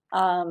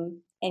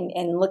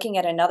 and looking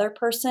at another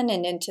person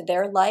and into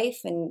their life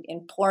and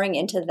pouring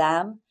into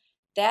them.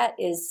 That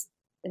is,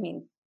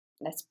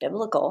 that's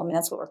biblical.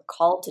 That's what we're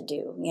called to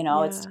do.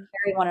 It's to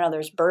carry one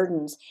another's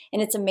burdens.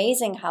 And it's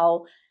amazing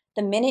how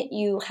the minute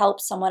you help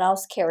someone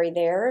else carry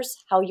theirs,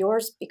 how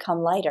yours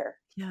become lighter.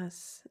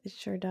 Yes, it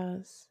sure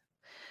does.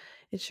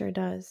 It sure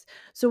does.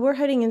 So we're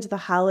heading into the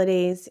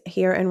holidays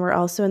here, and we're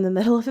also in the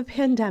middle of a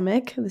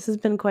pandemic. This has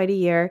been quite a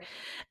year.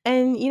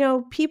 And,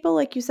 people,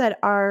 like you said,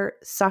 are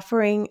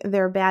suffering.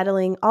 They're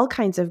battling all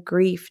kinds of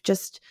grief,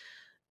 just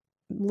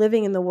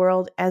living in the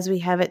world as we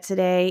have it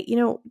today.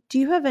 Do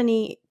you have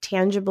any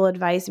tangible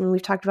advice?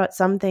 We've talked about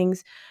some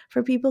things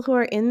for people who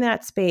are in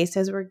that space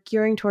as we're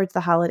gearing towards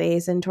the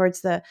holidays and towards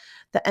the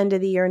end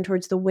of the year and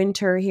towards the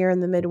winter here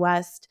in the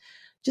Midwest.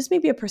 Just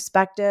maybe a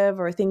perspective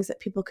or things that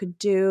people could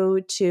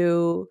do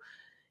to,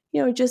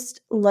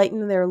 just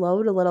lighten their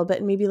load a little bit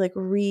and maybe like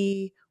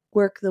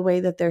rework the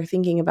way that they're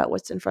thinking about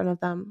what's in front of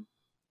them.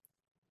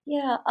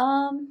 Yeah,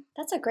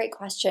 that's a great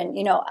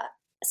question.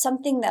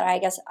 Something that I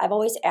guess I've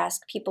always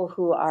asked people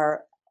who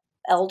are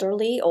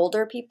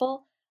older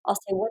people, I'll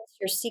say, what's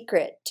your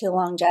secret to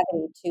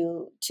longevity,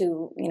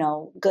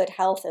 to good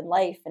health and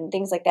life and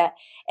things like that?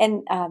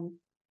 And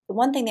the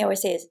one thing they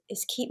always say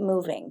is keep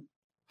moving.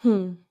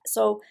 Hmm.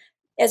 So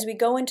as we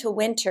go into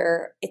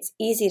winter, it's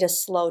easy to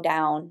slow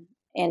down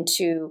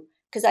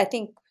because I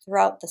think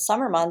throughout the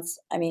summer months,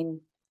 I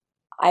mean,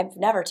 I've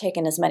never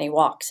taken as many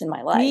walks in my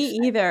Me life,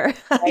 either.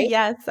 right?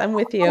 Yes, I'm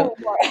with How you. many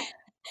more?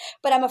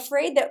 But I'm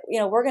afraid that,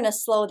 we're going to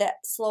slow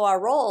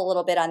our roll a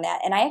little bit on that.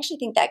 And I actually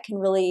think that can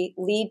really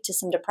lead to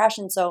some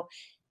depression. So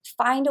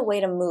find a way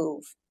to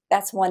move.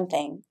 That's one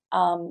thing.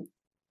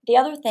 The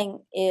other thing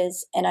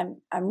is, and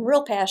I'm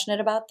real passionate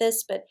about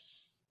this, but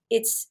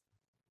it's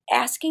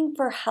asking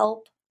for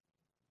help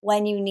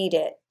when you need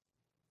it,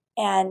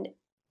 and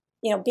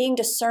being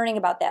discerning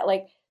about that.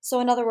 Like, so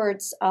in other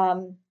words,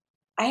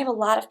 I have a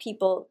lot of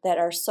people that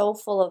are so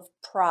full of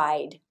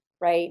pride,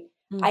 right?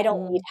 I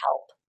don't need Mhm.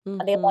 help.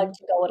 They like Mhm.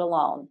 to go it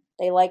alone.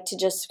 They like to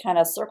just kind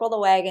of circle the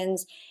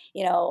wagons.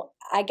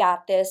 I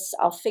got this.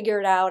 I'll figure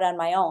it out on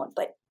my own.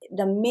 But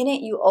the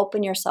minute you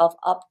open yourself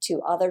up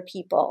to other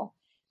people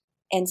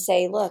and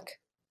say, look,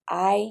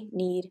 I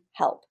need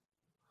help,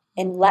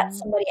 and let Mhm.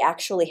 somebody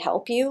actually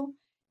help you,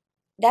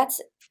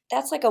 that's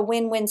that's like a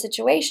win-win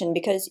situation,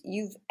 because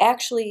you've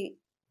actually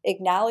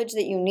acknowledged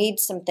that you need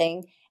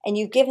something, and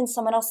you've given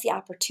someone else the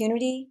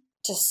opportunity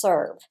to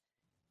serve.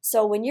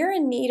 So when you're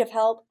in need of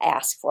help,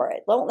 ask for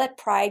it. Don't let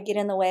pride get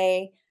in the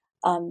way.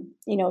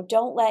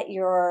 Don't let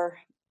your,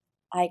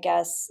 I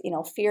guess,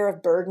 fear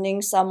of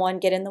burdening someone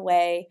get in the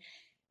way.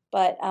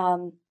 But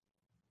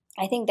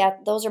I think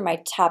that those are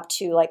my top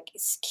two. Like,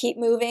 keep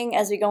moving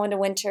as we go into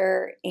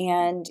winter,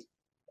 and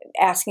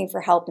asking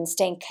for help and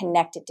staying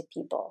connected to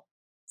people.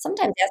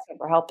 Sometimes asking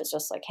for help is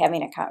just like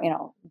having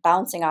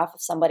bouncing off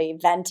of somebody,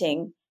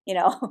 venting,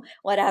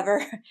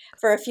 whatever,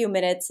 for a few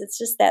minutes. It's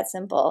just that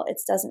simple. It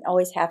doesn't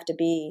always have to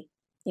be,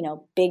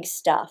 big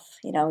stuff.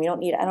 I don't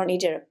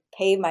need you to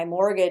pay my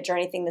mortgage or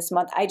anything this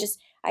month. I just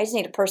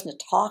need a person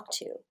to talk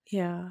to.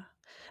 Yeah.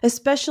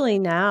 Especially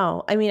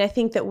now. I mean, I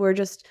think that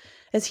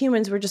as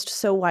humans, we're just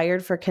so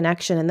wired for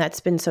connection, and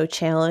that's been so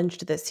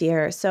challenged this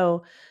year.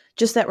 So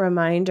just that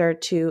reminder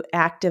to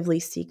actively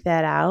seek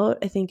that out,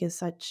 I think is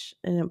such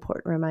an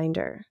important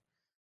reminder.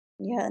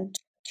 Yeah, and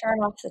turn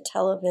off the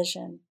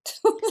television.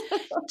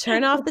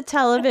 Turn off the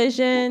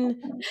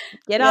television,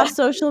 get Yeah. off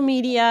social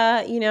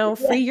media, Yeah.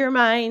 free your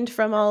mind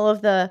from all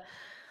the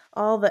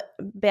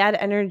bad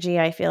energy,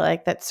 I feel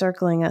like, that's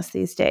circling us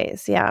these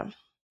days. Yeah.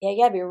 Yeah,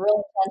 you gotta be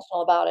real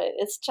intentional about it.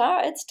 It's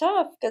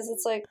tough because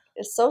it's like,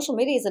 social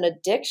media is an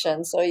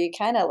addiction. So you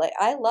kind of like,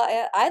 I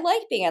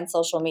like being on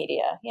social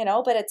media,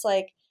 but it's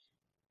like,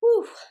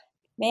 whew,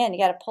 man, you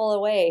got to pull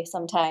away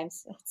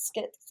sometimes.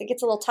 It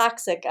gets a little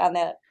toxic on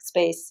that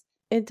space.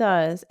 It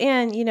does.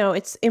 And,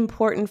 it's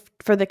important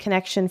for the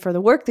connection for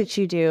the work that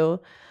you do,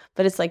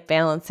 but it's like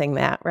balancing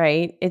that,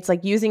 right? It's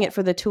like using it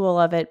for the tool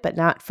of it, but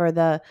not for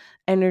the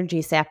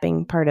energy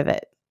sapping part of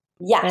it,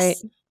 right?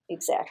 Yes,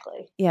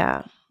 exactly.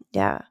 Yeah.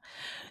 Yeah.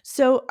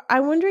 So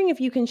I'm wondering if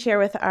you can share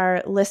with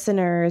our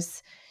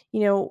listeners,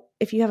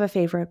 if you have a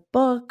favorite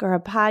book or a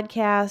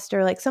podcast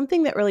or like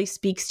something that really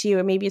speaks to you,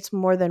 or maybe it's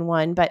more than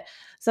one, but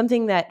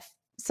something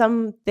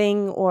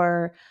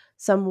or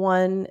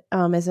someone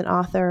as an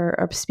author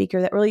or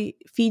speaker that really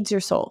feeds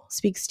your soul,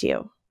 speaks to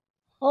you.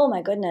 Oh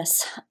my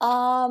goodness.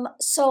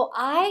 So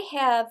I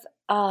have,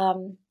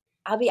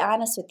 I'll be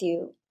honest with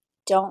you.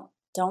 Don't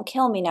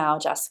kill me now,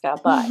 Jessica,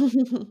 but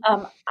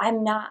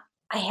I'm not,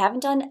 I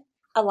haven't done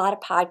a lot of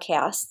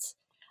podcasts.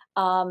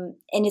 And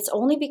it's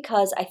only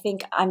because I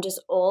think I'm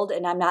just old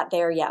and I'm not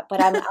there yet,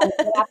 but I'm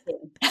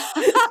adapting.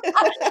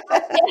 I'm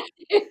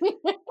getting,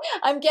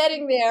 I'm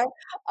getting there.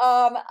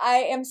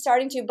 I am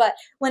starting to, but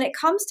when it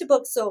comes to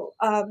books, so,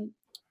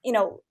 you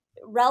know,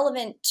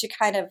 relevant to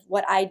kind of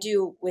what I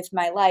do with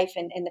my life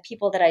and the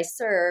people that I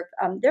serve,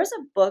 there's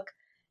a book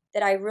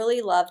that I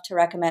really love to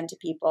recommend to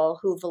people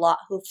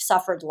who've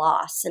suffered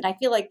loss. And I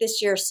feel like this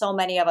year, so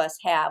many of us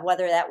have,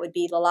 whether that would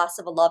be the loss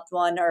of a loved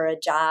one or a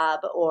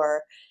job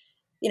or,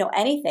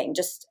 anything,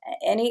 just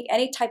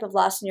any type of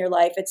loss in your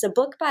life. It's a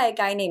book by a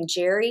guy named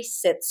Jerry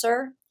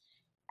Sitzer,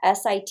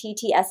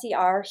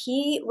 Sittser.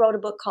 He wrote a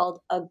book called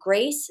A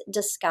Grace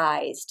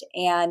Disguised.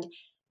 And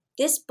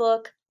this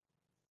book,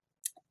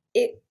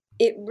 it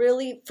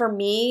really, for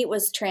me,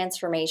 was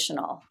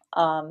transformational.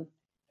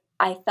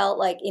 I felt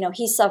like,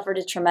 he suffered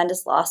a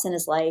tremendous loss in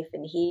his life,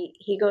 and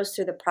he goes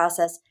through the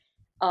process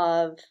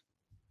of,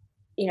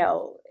 you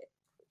know,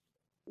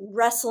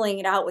 wrestling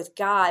it out with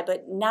God,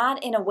 but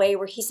not in a way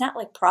where he's not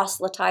like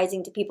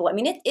proselytizing to people. I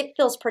mean, it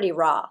feels pretty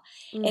raw,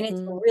 and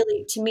it's Hmm.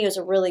 really, to me, it was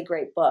a really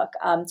great book.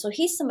 So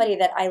he's somebody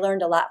that I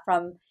learned a lot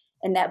from,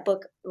 and that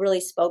book really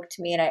spoke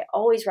to me, and I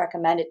always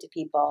recommend it to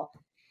people.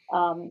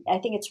 I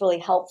think it's really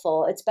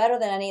helpful. It's better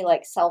than any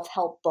like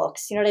self-help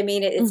books. You know what I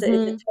mean? It's a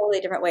Hmm.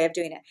 totally different way of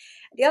doing it.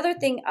 The other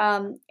thing,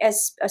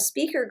 as a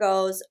speaker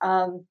goes,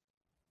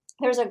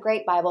 there's a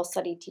great Bible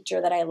study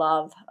teacher that I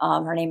love.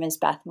 Her name is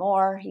Beth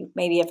Moore. You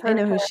maybe have I heard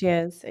know her. who she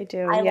is. I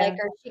do. I like Yeah.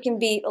 her. She can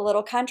be a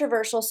little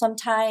controversial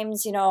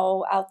sometimes,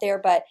 out there,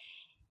 but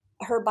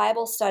her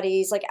Bible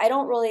studies, like I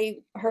don't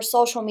really, her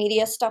social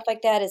media stuff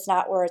like that is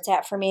not where it's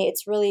at for me.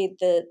 It's really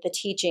the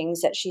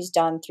teachings that she's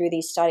done through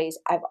these studies.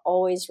 I've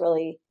always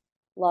really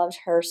loved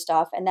her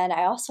stuff. And then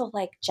I also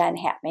like Jen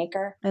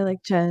Hatmaker. I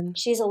like Jen.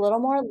 She's a little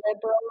more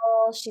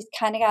liberal. She's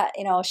kind of got,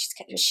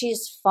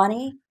 she's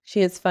funny.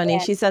 She is funny.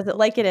 And She says it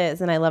like it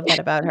is, and I love that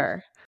about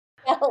her.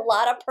 got a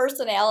lot of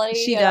personality.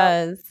 She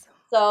does.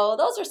 So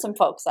those are some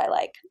folks I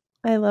like.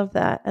 I love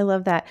that. I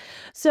love that.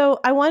 So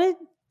I want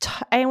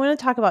to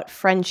talk about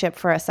friendship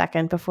for a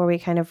second before we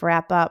kind of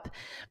wrap up,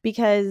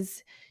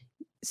 because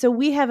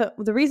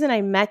the reason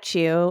I met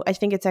you, I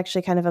think it's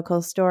actually kind of a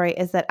cool story,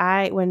 is that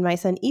when my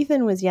son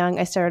Ethan was young,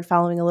 I started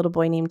following a little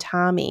boy named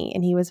Tommy,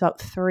 and he was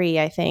about 3,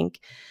 I think.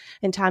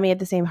 And Tommy had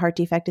the same heart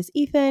defect as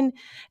Ethan,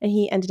 and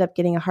he ended up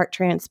getting a heart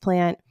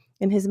transplant.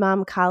 And his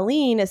mom,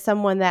 Colleen, is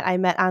someone that I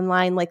met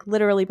online, like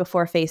literally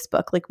before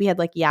Facebook. Like we had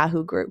like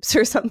Yahoo groups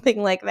or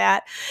something like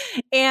that.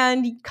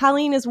 And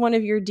Colleen is one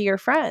of your dear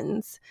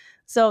friends.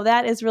 So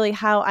that is really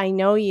how I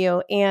know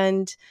you.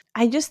 And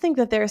I just think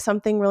that there's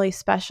something really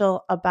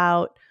special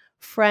about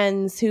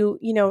friends who,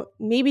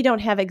 maybe don't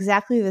have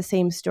exactly the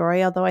same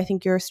story, although I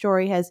think your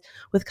story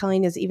with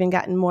Colleen has even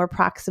gotten more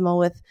proximal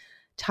with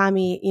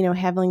Tommy,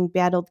 having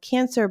battled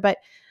cancer. But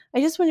I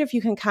just wonder if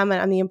you can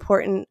comment on the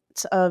importance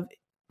of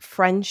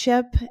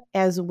friendship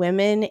as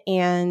women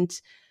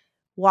and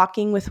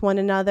walking with one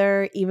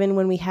another, even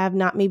when we have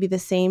not maybe the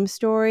same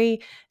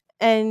story,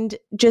 and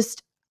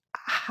just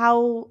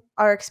how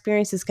our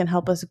experiences can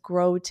help us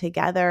grow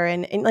together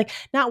and like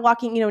not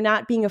walking,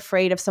 not being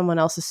afraid of someone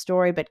else's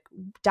story, but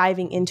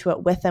diving into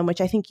it with them, which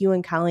I think you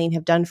and Colleen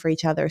have done for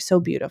each other so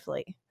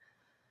beautifully.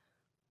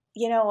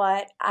 You know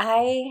what?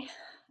 I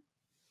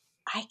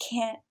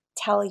can't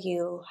tell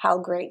you how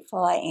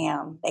grateful I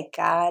am that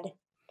God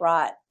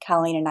brought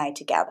Colleen and I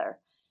together.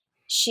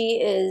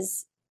 She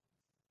is,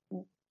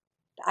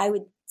 I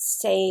would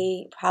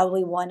say,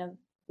 probably one of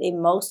the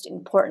most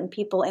important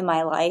people in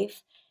my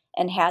life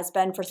and has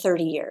been for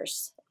 30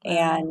 years.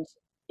 Wow. And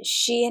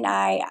she and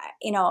I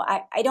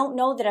don't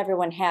know that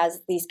everyone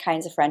has these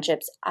kinds of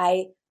friendships.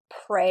 I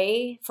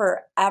pray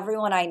for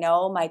everyone I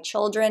know, my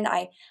children.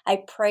 I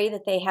pray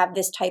that they have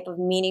this type of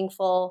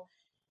meaningful,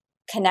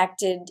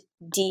 connected,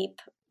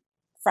 deep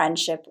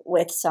friendship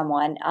with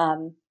someone.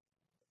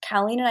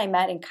 Colleen and I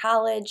met in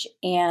college,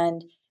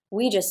 and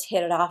we just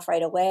hit it off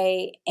right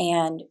away,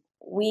 and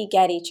we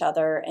get each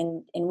other,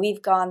 and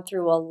we've gone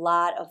through a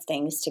lot of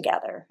things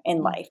together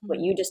in life. What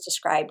you just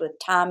described with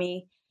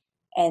Tommy,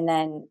 and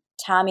then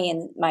Tommy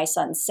and my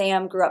son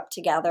Sam grew up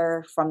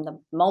together from the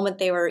moment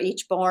they were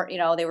each born.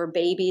 They were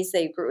babies.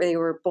 They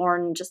were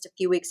born just a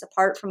few weeks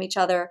apart from each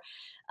other.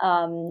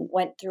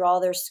 Went through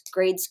all their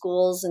grade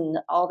schools and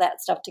all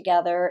that stuff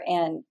together,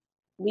 and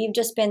we've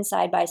just been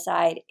side by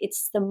side.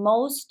 It's the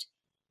most,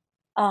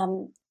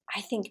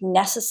 I think,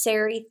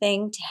 necessary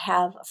thing to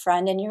have a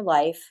friend in your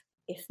life.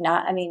 If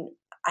not,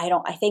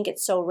 I think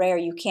it's so rare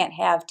you can't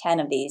have 10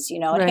 of these,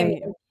 what I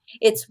mean?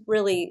 It's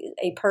really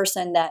a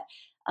person that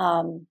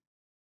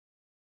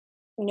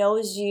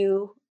knows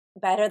you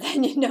better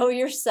than you know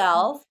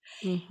yourself,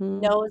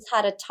 knows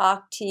how to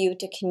talk to you,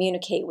 to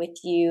communicate with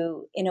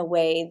you in a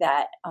way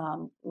that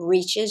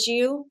reaches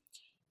you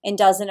and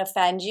doesn't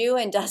offend you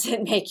and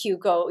doesn't make you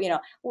go,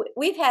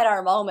 we've had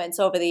our moments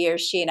over the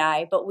years, she and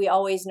I, but we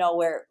always know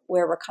where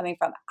we're coming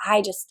from.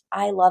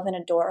 I love and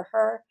adore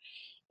her.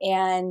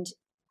 And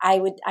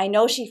I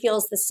know she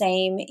feels the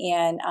same.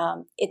 And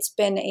it's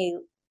been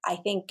I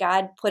think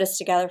God put us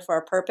together for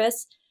a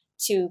purpose,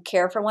 to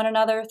care for one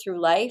another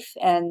through life.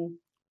 And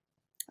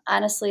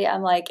honestly,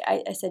 I'm like,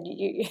 I said,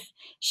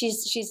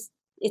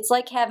 it's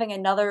like having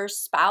another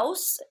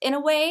spouse in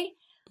a way.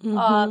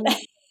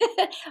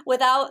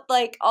 Without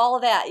like all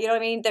of that, you know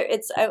what I mean?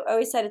 I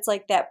always said it's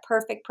like that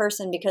perfect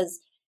person, because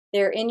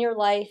they're in your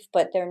life,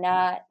 but they're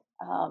not,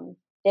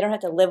 they don't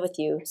have to live with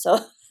you. So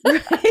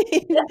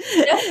right.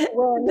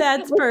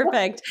 That's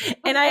perfect.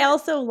 And I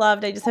also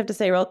loved, I just have to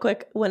say real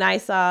quick, when I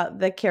saw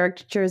the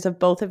caricatures of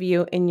both of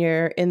you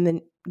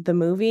in the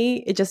movie,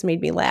 it just made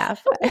me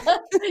laugh.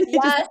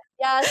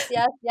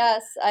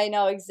 Yes. I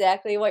know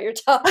exactly what you're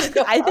talking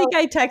about. I think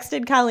I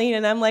texted Colleen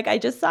and I'm like, I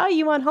just saw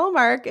you on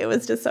Hallmark. It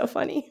was just so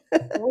funny.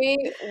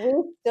 we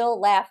still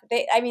laugh.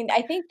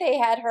 I think they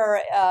had her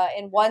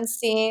in one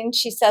scene.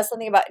 She says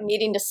something about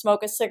needing to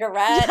smoke a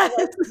cigarette. Yes.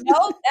 Like,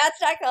 nope,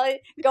 that's not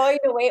Kelly. Going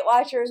to Weight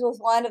Watchers was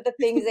one of the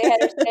things they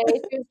had her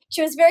say.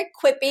 She was very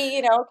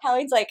quippy.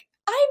 Colleen's like,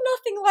 I'm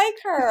nothing like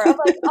her. I'm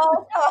like,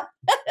 oh no,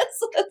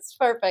 that's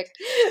perfect.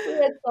 We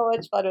had so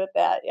much fun with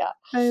that. Yeah.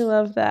 I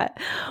love that.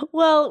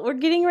 Well, we're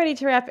getting ready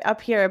to wrap up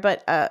here,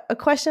 but a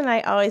question I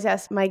always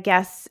ask my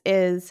guests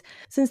is,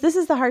 since this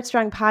is the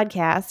Heartstrong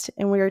podcast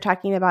and we were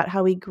talking about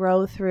how we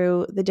grow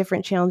through the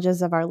different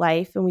challenges of our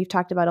life, and we've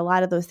talked about a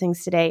lot of those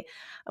things today,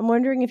 I'm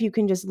wondering if you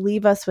can just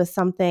leave us with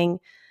something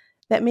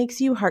that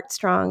makes you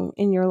heartstrong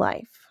in your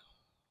life.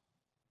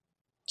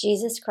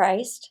 Jesus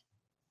Christ.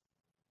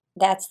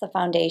 That's the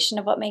foundation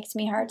of what makes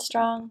me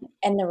heartstrong,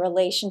 and the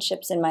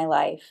relationships in my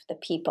life, the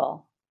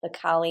people, the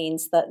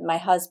Colleens, my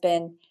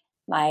husband,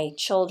 my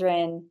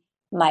children,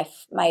 my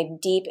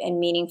deep and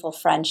meaningful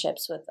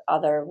friendships with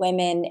other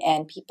women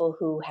and people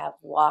who have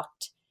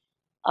walked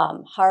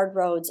hard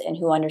roads and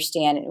who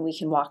understand and we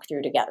can walk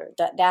through together.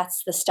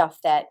 That's the stuff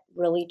that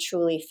really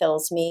truly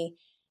fills me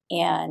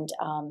and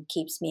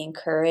keeps me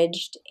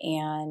encouraged,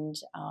 and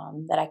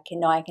that I can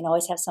know I can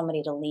always have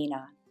somebody to lean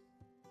on.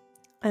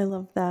 I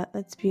love that.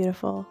 That's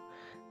beautiful.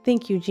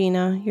 Thank you,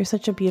 Gina. You're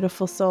such a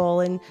beautiful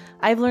soul. And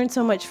I've learned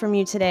so much from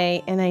you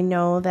today, and I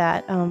know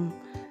that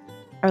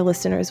our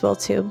listeners will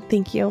too.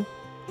 Thank you.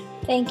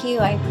 Thank you.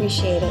 I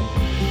appreciate it.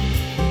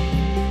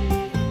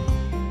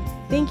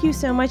 Thank you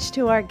so much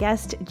to our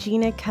guest,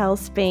 Gina Kell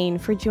Spehn,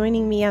 for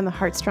joining me on the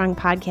Heartstrong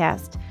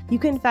podcast. You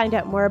can find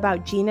out more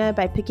about Gina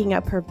by picking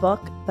up her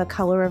book, The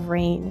Color of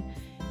Rain.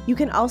 You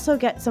can also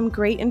get some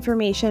great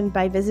information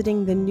by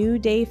visiting the New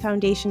Day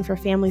Foundation for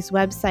Families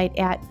website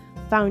at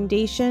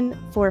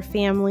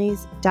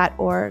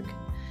foundationforfamilies.org.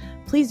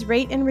 Please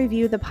rate and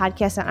review the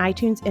podcast on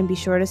iTunes and be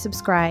sure to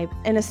subscribe.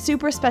 And a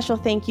super special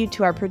thank you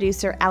to our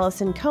producer,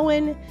 Allison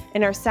Cohen,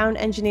 and our sound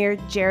engineer,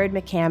 Jared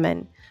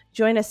McCammon.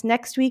 Join us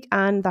next week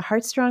on the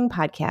Heartstrong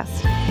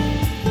podcast.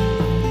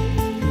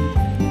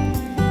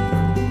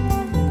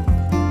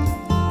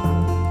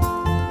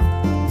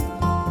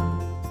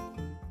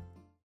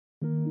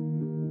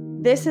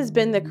 This has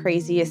been the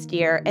craziest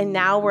year, and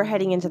now we're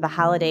heading into the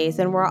holidays,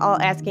 and we're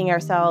all asking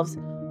ourselves,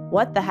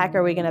 what the heck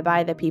are we going to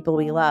buy the people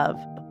we love?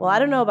 Well, I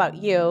don't know about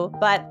you,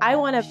 but I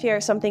want to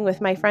share something with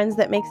my friends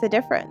that makes a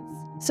difference.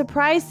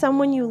 Surprise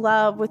someone you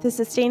love with a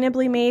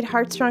sustainably made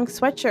Heartstrong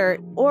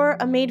sweatshirt or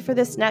a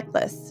made-for-this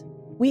necklace.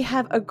 We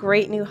have a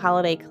great new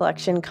holiday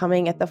collection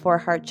coming at the Four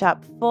Heart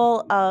Shop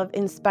full of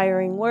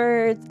inspiring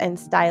words and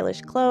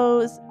stylish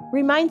clothes.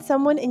 Remind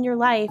someone in your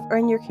life or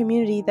in your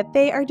community that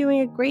they are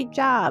doing a great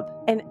job.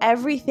 And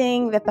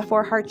everything that the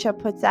Four Heart Shop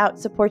puts out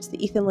supports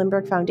the Ethan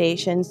Lindbergh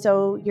Foundation.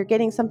 So you're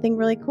getting something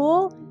really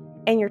cool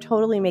and you're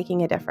totally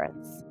making a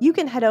difference. You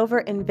can head over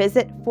and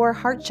visit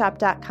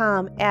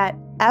fourheartshop.com at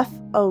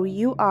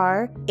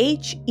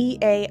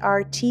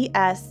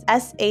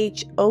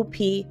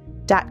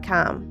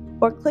fourheartshop.com.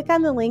 Or click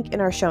on the link in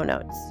our show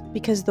notes,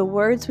 because the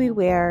words we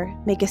wear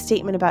make a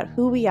statement about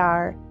who we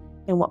are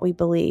and what we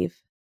believe.